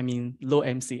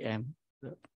LowMCM.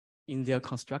 in their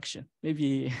construction.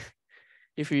 Maybe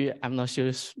if I'm not sure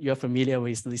if you're familiar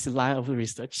with this line of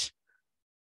research.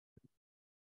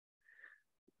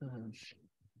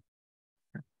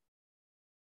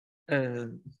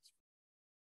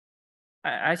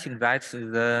 I think that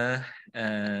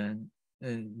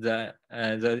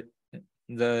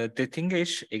the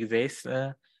distinguish exists.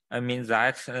 I mean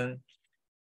that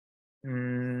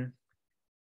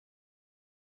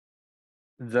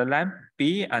the lamp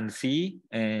B and C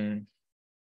and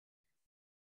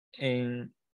in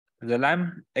the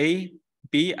lamp A,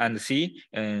 B, and C,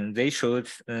 and they should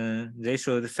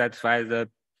satisfy the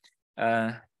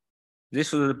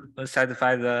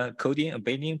coding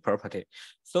abiding property.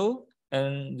 So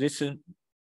this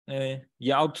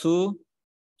you ought to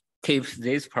keep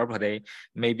this property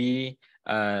maybe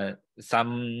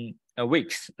some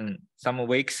weeks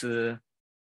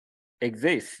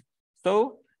exist.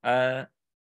 So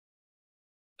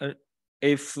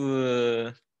if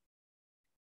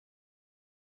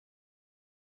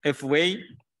we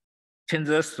change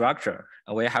the structure,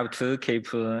 we have to keep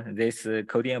this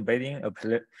coding abiding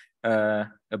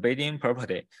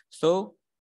property. So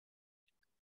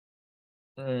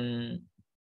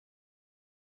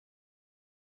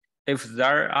if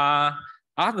there are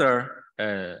other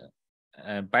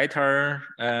better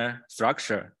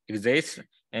structure exists,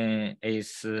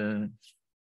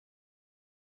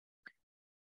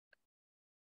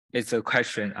 it's a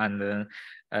question, and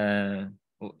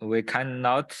we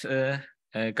cannot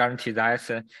guarantee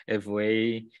that if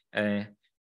we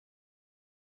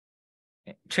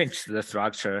change the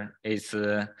structure, it's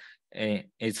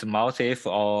motive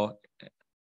or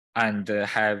and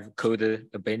have code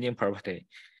abiding property.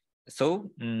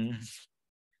 So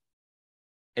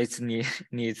it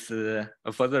needs a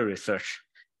further research,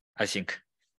 I think.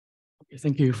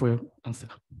 Thank you for your answer.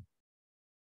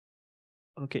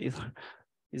 Okay,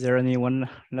 is there any one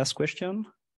last question?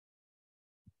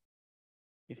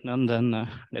 If none, then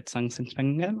let's thank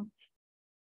again.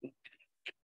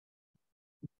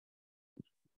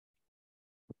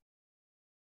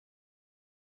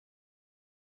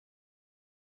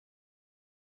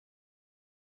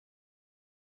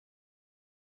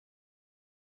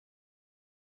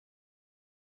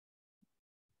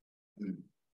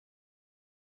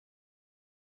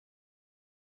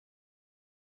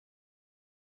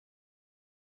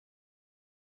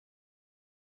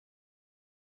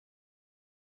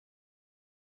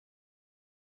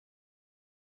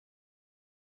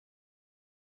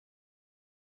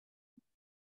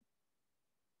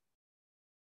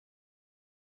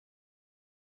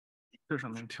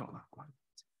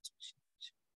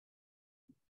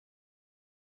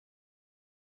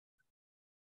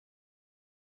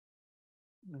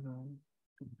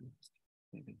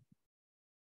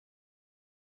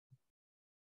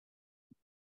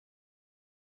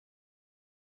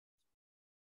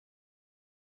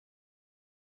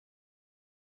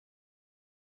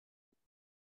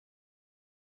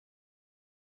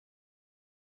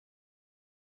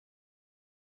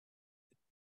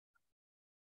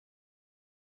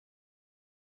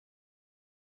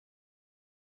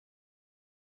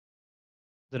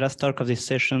 The last talk of this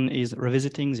session is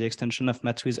revisiting the extension of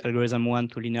Matsui's algorithm 1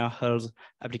 to linear health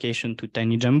application to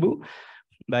Tiny Jumbo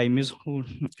by Ms. Hu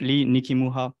Lee, Nikki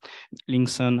Muha, Ling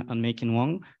Sun, and Meikin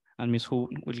Wang. And Ms. Hu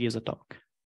will give the talk.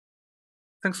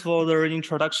 Thanks for the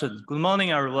introduction. Good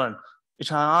morning, everyone.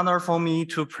 It's an honor for me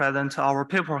to present our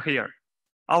paper here.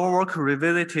 Our work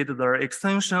revisited the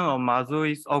extension of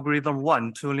Matsui's algorithm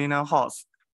 1 to linear health,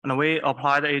 and we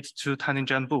applied it to Tiny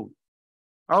Jumbo.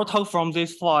 I'll talk from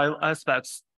these 5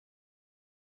 aspects.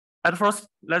 At first,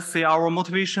 let's see our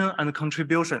motivation and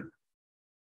contribution.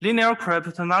 Linear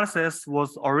cryptanalysis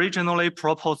was originally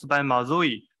proposed by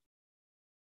Matsui.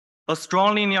 A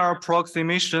strong linear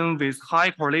approximation with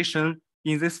high correlation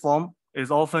in this form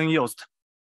is often used.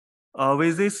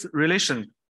 With this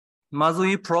relation,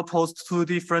 Matsui proposed 2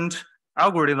 different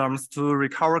algorithms to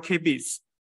recover key bits.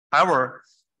 However,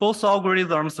 both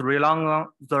algorithms rely on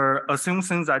the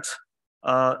assumption that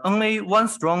only one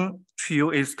strong tree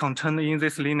is contained in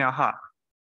this linear hat.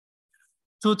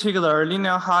 To take the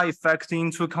linear hat effect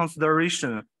into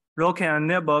consideration, Rocky and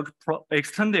Neberg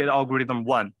extended algorithm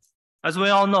 1. As we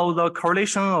all know, the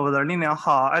correlation of the linear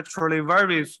hat actually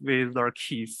varies with the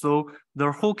key, so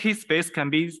the whole key space can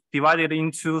be divided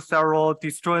into several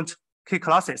disjoint key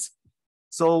classes.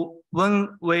 So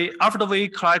after we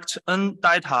collect n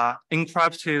data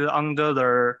encrypted under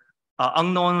the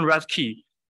unknown red key,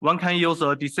 one can use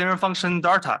a decision function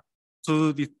data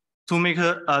to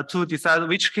decide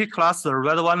which key class the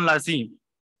red one lies in.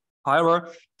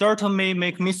 However, data may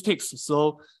make mistakes,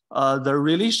 so the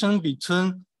relation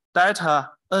between data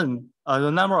n, the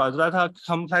number of data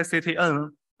complexity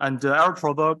n, and the error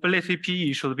probability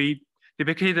PE should be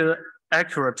depicted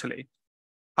accurately.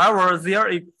 However,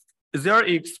 their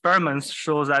experiments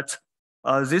show that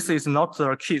this is not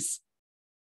the case.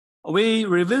 We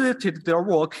revisited their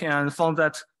work and found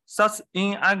that such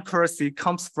inaccuracy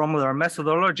comes from their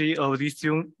methodology of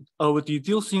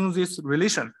deducing this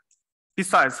relation.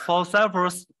 Besides, for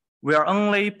ciphers where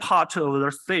only part of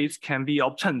the states can be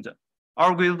obtained,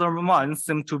 algorithm 1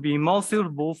 seems to be more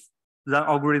suitable than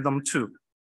algorithm 2.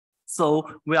 So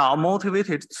we are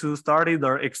motivated to study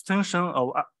the extension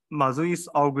of Mazuy's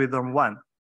algorithm 1.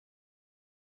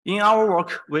 In our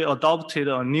work, we adopted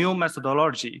a new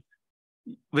methodology.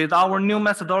 With our new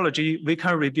methodology, we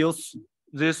can reduce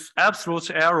this absolute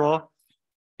error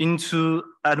into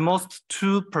at most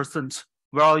 2%,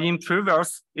 while in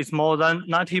previous it's more than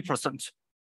 90%.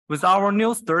 With our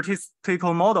new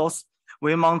statistical models,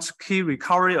 we mount key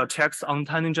recovery attacks on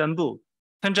TenJambu.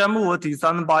 TenJambu was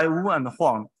designed by Wu and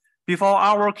Huang. Before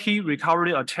our key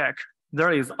recovery attack,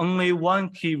 there is only one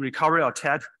key recovery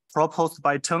attack proposed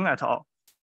by Teng et al.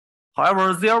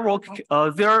 However,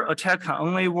 their attack can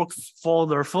only work for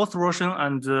the first version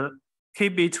and key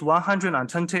bit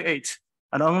 128,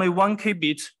 and only one key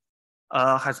bit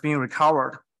has been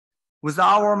recovered. With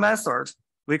our method,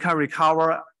 we can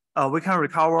recover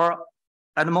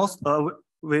at most.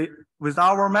 With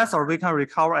our method, we can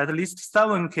recover at least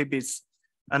 7 key bits,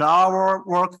 and our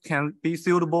work can be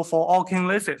suitable for all key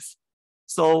lists.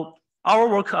 So our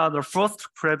work at the first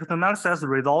cryptanalysis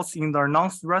results in the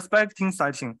non-respecting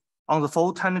setting on the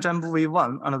full TenJambu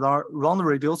v1 and the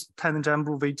round-reduced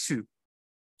TenJambu v2.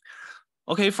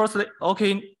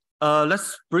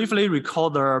 Let's briefly recall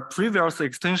the previous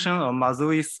extension of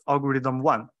Mazuy's algorithm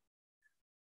 1.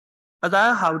 As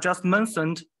I have just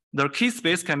mentioned, the key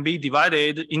space can be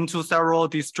divided into several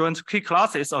disjoint key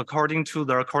classes according to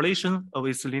the correlation of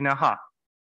its linear half.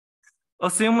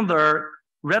 Assume the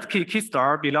red key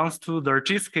star belongs to the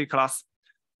JIS key class.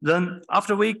 Then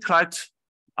after we collect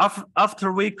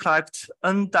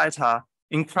n data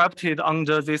encrypted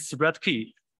under this red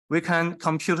key, we can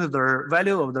compute the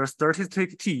value of the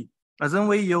statistic t, and then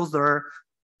we use the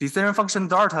decision function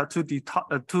data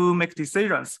to make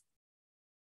decisions.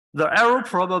 The error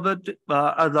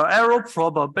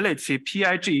probability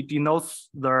PIG denotes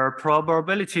the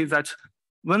probability that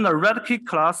when the red key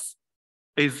class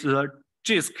is the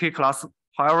JIS key class,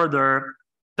 however, the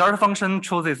data function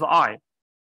chooses I.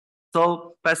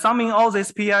 So by summing all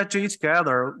these PIG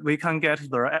together, we can get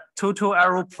the total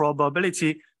error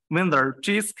probability when the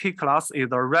JIS key class is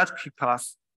the red key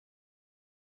class.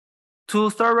 To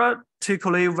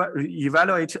theoretically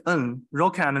evaluate N,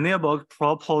 Roca and Nierberg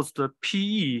proposed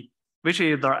PE, which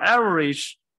is the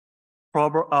average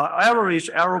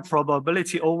error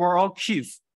probability over all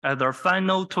keys as the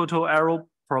final total error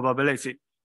probability.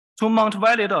 To mount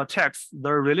valid attacks,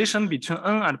 the relation between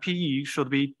N and PE should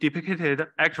be depicted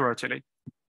accurately.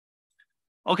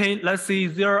 Okay, let's see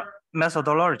their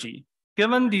methodology.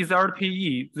 Given desired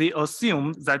PE, they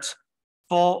assume that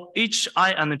for each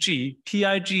I and G,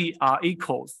 PIG are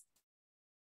equals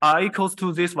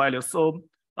to this value. So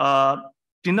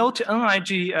denote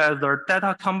NIG as the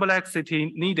data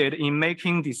complexity needed in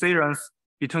making decisions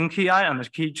between key I and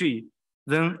key G.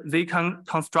 Then they can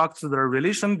construct the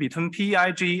relation between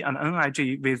PIG and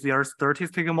NIG with their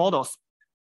statistical models.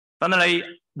 Finally,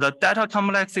 the data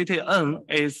complexity N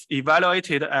is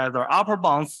evaluated as the upper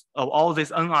bounds of all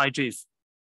these NIGs.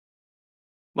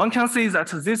 One can see that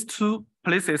these two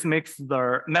places makes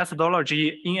the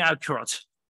methodology inaccurate.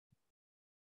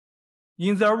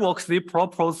 In their work, they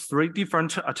propose 3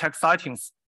 different attack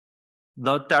settings.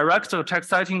 The direct attack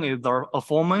setting is the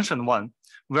aforementioned one,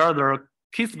 where the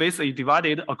key space is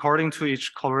divided according to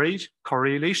each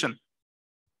correlation.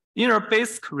 In a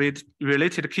basic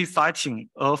related key setting,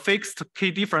 a fixed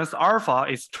key difference alpha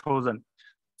is chosen.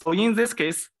 So in this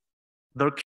case,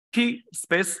 the key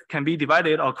space can be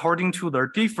divided according to the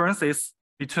differences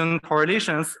between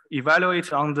correlations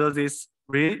evaluated under these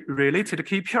related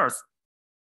key pairs.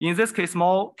 In this case,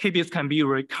 more key bits can be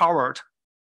recovered.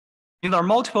 In the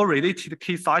multiple related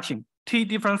key setting, T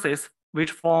differences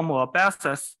which form a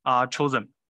basis are chosen.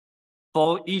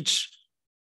 For each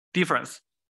difference,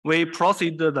 we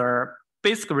proceed the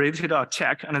basic related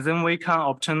attack, and then we can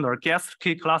obtain the guessed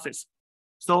key classes.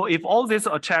 So if all these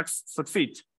attacks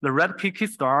succeed, the red key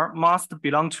star must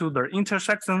belong to the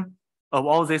intersection of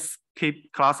all these key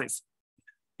classes.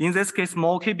 In this case,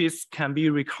 more key bits can be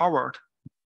recovered.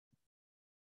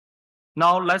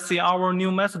 Now let's see our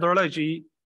new methodology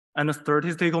and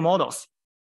statistical models.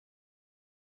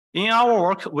 In our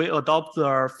work, we adopt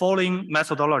the following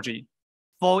methodology.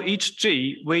 For each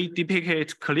G, we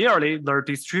depict clearly the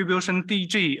distribution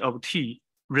dg of T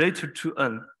related to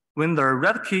N when the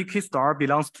red key star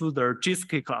belongs to the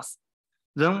GSK class.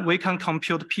 Then we can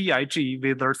compute PIG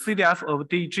with the CDF of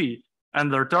dg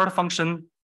and the delta function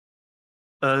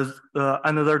and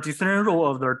the decision rule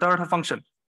of the delta function.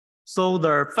 So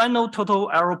the final total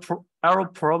error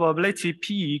probability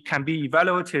PE can be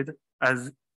evaluated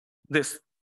as this.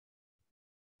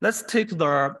 Let's take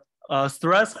the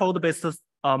threshold-based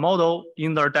model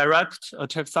in the direct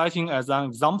attack setting as an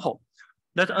example.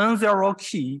 Let N0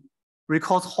 key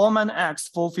records how many X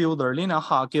fulfill the linear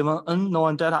hat given N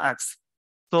known data X.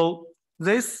 So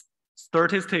this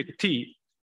statistic T,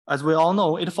 as we all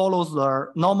know, it follows the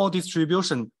normal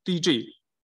distribution dg,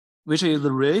 which is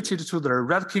related to the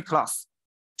red key class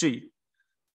G.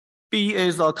 B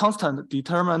is a constant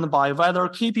determined by whether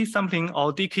KP sampling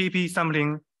or DKP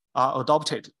sampling are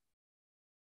adopted.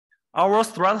 Our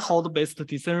threshold-based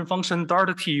decision function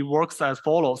delta T works as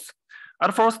follows.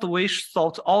 At first, we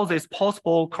sort all these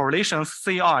possible correlations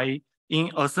CI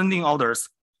in ascending orders.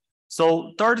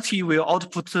 So delta T will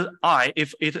output I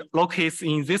if it locates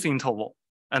in this interval,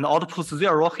 and outputs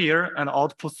 0 here and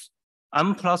outputs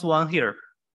M+1 here.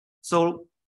 So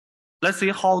let's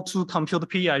see how to compute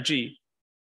PIG.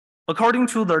 According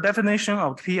to the definition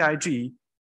of PIG,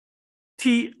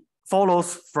 T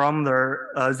follows from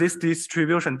the this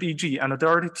distribution dg, and the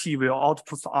delta T will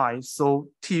output I, so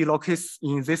T locates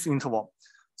in this interval.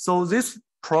 So this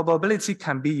probability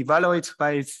can be evaluated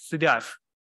by its CDF.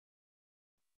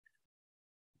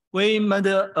 We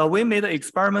made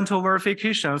experimental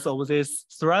verifications of these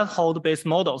threshold-based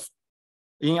models.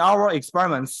 In our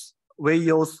experiments, we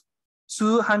use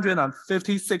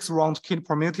 256 round key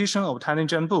permutation of tiny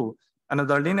Jambu, and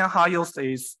the linear hat used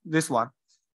is this one.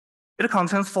 It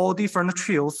contains 4 different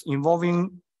trios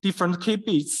involving different key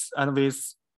bits and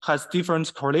has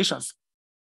different correlations.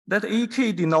 Let E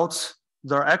key denotes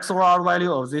the XOR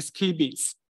value of these key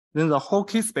bits. Then the whole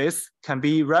key space can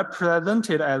be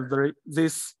represented as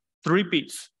these 3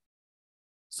 bits.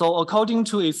 So according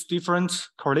to its different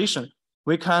correlation,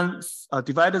 we can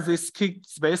divide this key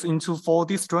space into 4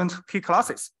 disjoint key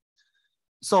classes.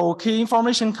 So key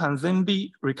information can then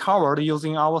be recovered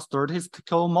using our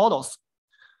statistical models.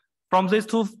 From these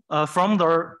two, from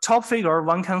the top figure,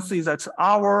 one can see that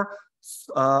our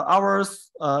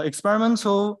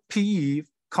experimental PE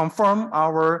confirm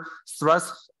our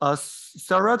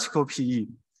theoretical PE.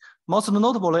 Most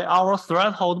notably, our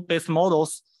threshold-based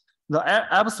models,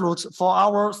 for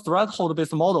our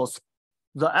threshold-based models,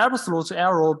 the absolute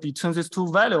error between these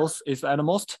two values is at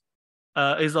most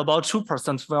is about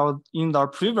 2%, while in the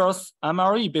previous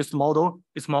MRE-based model,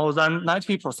 it's more than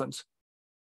 90%.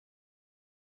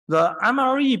 The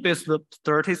MRE-based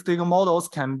statistical models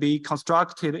can be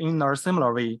constructed in a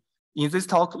similar way. In this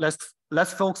talk,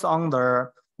 let's focus on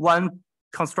the one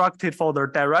constructed for the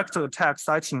direct attack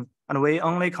setting, and we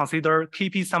only consider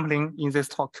KP sampling in this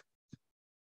talk.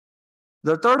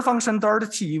 The delta function delta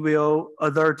T will,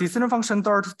 the decision function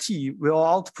delta T will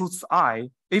output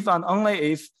I if and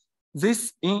only if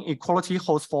this inequality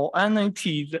holds for any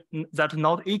T that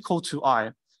not equal to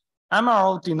I.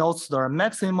 ML denotes the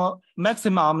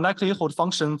maximum likelihood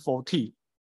function for T.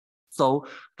 So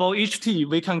for each T,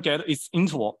 we can get its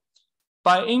interval.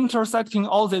 By intersecting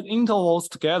all these intervals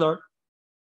together,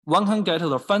 one can get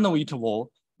the final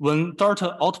interval when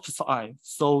delta outputs I.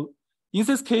 So in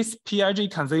this case, PIG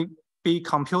can then be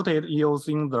computed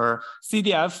using the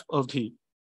CDF of T.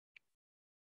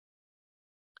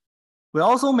 We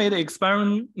also made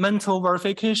experimental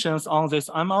verifications on these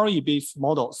MRE-based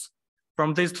models.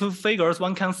 From these two figures,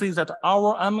 one can see that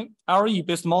our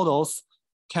MRE-based models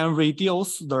can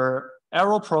reduce the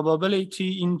error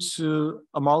probability into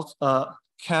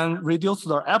can reduce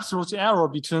the absolute error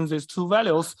between these two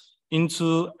values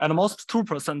into at most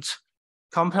 2%.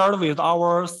 Compared with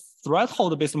our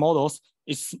threshold-based models,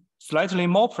 it's slightly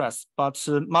more precise, but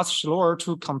much slower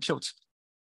to compute.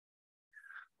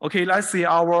 Okay, let's see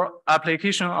our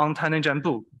application on Tiny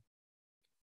Jambu.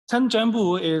 Tiny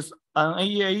Jambu is an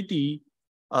AEAD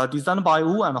designed by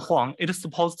Wu and Huang. It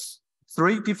supports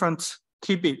 3 different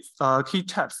key bits, key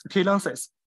types, key lengths.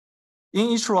 In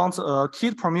each round, a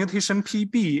key permutation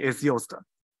PB is used.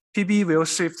 PB will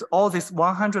shift all these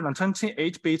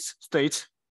 128 bits state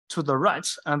to the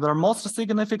right, and the most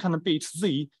significant bit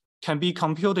Z can be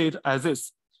computed as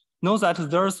this. Note that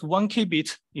there's 1 key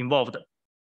bit involved.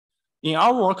 In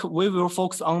our work, we will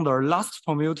focus on the last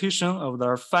permutation of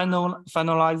the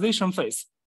finalization phase.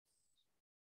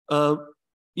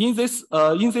 In this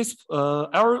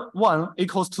R1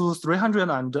 equals to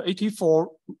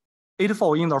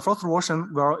 384 in the first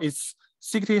version, where its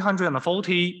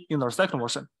 6040 in the second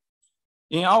version.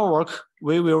 In our work,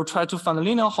 we will try to find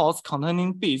linear hosts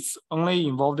containing bits only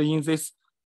involved in this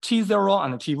T0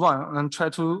 and T1 and try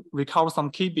to recover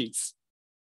some key bits.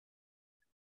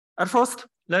 At first,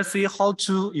 let's see how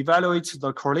to evaluate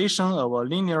the correlation of a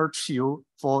linear trio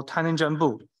for tiny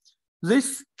Jambu.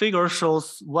 This figure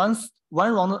shows one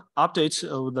round update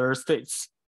of their states.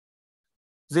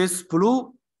 These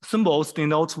blue symbols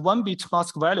denote 1-bit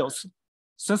mask values.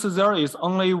 Since there is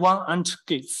only one AND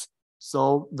gates,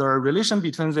 so the relation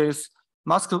between these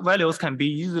mask values can be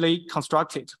easily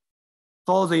constructed.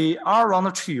 For the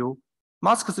R-round trio,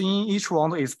 masks in each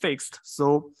round is fixed,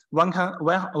 so one can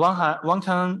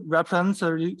represent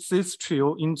this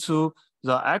trio into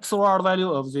the XOR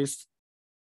value of these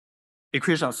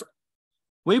equations.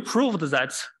 We proved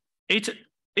that it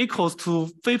equals to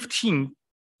 15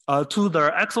 to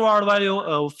the XOR value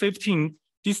of 15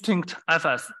 distinct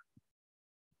FS.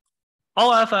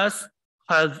 All FS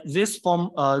has this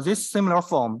form, this similar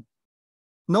form.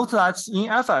 Note that in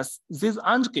FS, these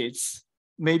AND gates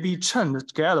may be chained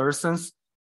together since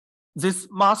these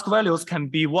mask values can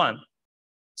be 1.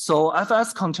 So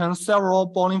FS contains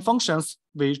several Boolean functions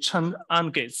with chained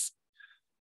AND gates.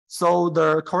 So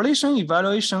the correlation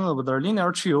evaluation of the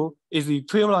linear trio is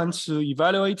equivalent to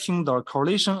evaluating the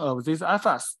correlation of this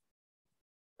FS.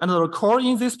 And the core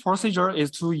in this procedure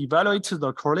is to evaluate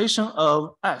the correlation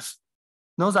of F.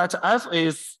 Note that F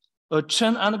is a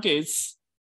chain AND gates,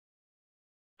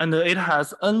 and it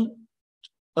has n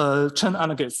chain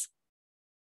AND gates.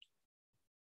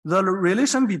 The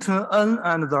relation between n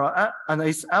and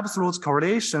its absolute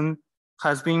correlation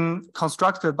has been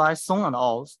constructed by Song and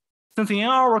al. Since in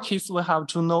our case we have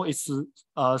to know its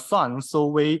sign, so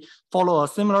we follow a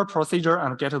similar procedure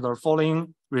and get the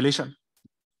following relation.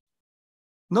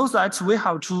 Note that we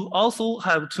also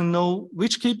have to know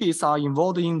which key bits are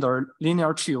involved in the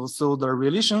linear trio, so the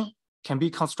relation can be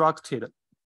constructed.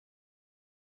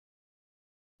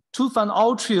 To find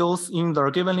all trios in the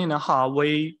given linear hub,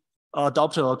 we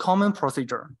adopt a common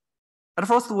procedure. At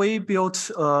first, we built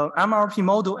a MRP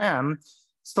model M,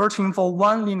 searching for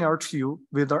one linear trio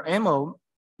with the aim of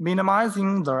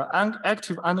minimizing the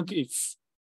active AND gates.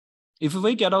 If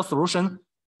we get a solution,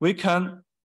 we can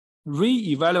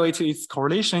re-evaluate its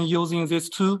correlation using these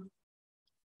two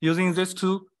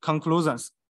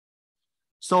conclusions.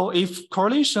 So if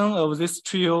correlation of this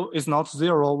trio is not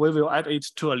 0, we will add it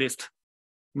to a list.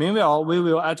 Meanwhile, we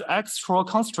will add extra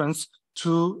constraints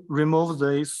to remove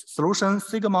this solution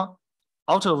sigma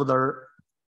out of the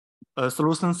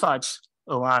solution set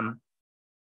of M.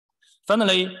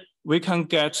 Finally, we can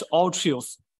get all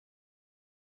trios.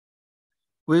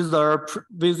 With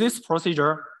this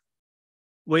procedure,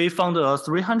 we found a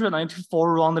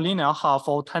 394 round linear hub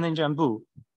for tiny Jambu,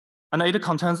 and it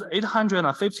contains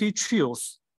 850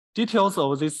 trios. Details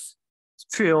of these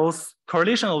trios,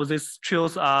 correlation of these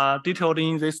trios are detailed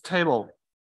in this table.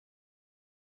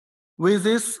 With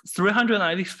this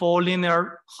 394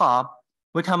 linear hub,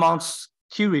 we can mount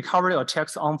key recovery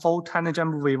attacks on full tiny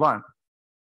Jambu V1.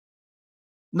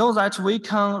 Note that we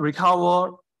can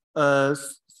recover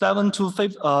 7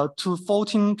 to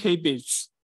 14 K bits.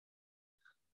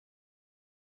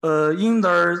 In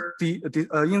their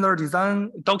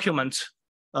design document,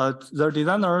 the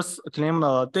designers claim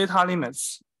data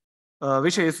limits,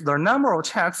 which is the number of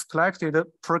checks collected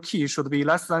per key should be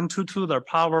less than 2 to the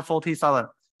power 47.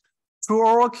 To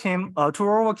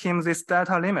overcome these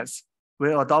data limits,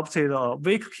 we adopted a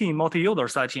weak key multi-user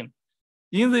setting.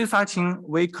 In this setting,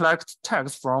 we collect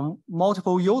tags from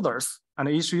multiple users, and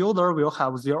each user will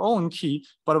have their own key,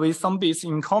 but with some bits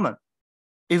in common.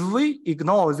 If we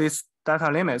ignore these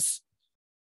data limits,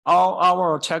 all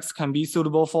our checks can be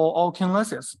suitable for all key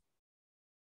classes.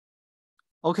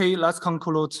 Okay, let's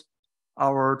conclude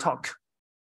our talk.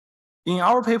 In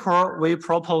our paper, we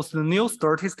proposed new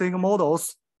statistical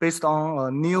models based on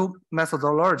a new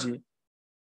methodology.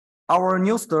 Our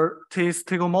new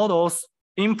statistical models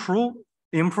improve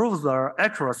their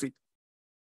accuracy.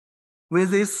 With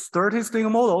these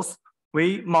statistical models,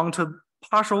 we mounted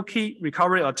partial key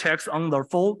recovery attacks on the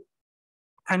full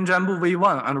Jambu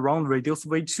V1 and round reduced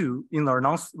V2 in their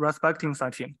non-respecting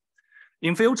setting.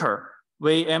 In future,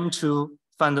 we aim to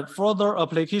find further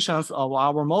applications of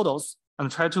our models and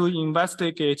try to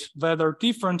investigate whether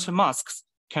different masks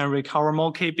can recover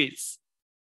more key bits.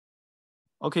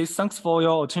 Okay, thanks for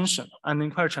your attention. Any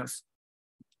questions?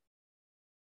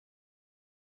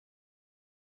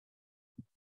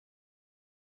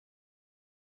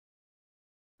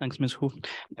 Thanks, Ms. Hu,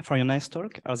 for your nice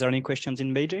talk. Are there any questions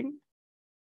in Beijing?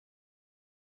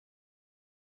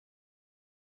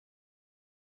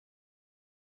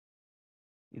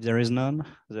 If there is none,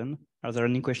 then are there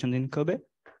any questions in Kobe?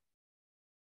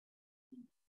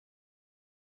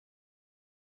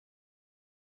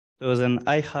 So then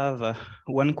I have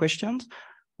one question.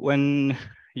 When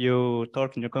you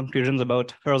talk in your conclusions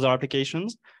about further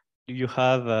applications, do you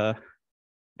have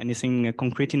anything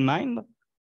concrete in mind?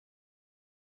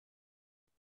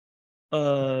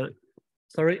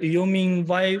 Sorry, you mean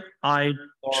why I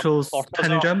chose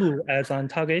TinyJumbo as a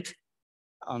target?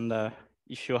 And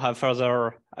if you have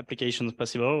further applications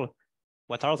possible,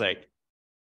 what are they?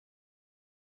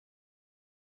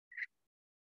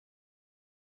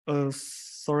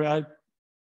 Sorry, I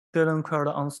didn't quite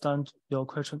understand your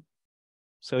question.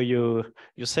 So you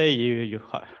say you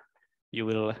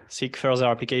will seek further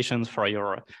applications for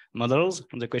your models.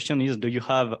 And the question is, do you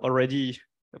have already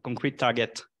a concrete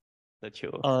target that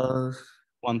you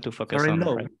want to focus on?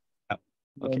 No. Right? Oh,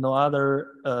 okay.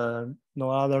 No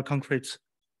other concrete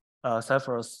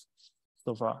ciphers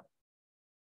so far.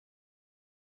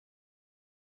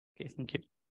 Okay, thank you.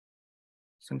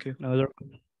 Thank you. No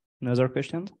other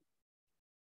questions?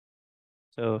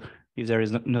 So if there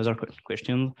is no other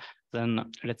question,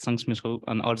 then let's thank Michael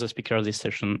and all the speakers this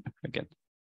session again.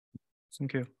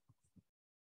 Thank you.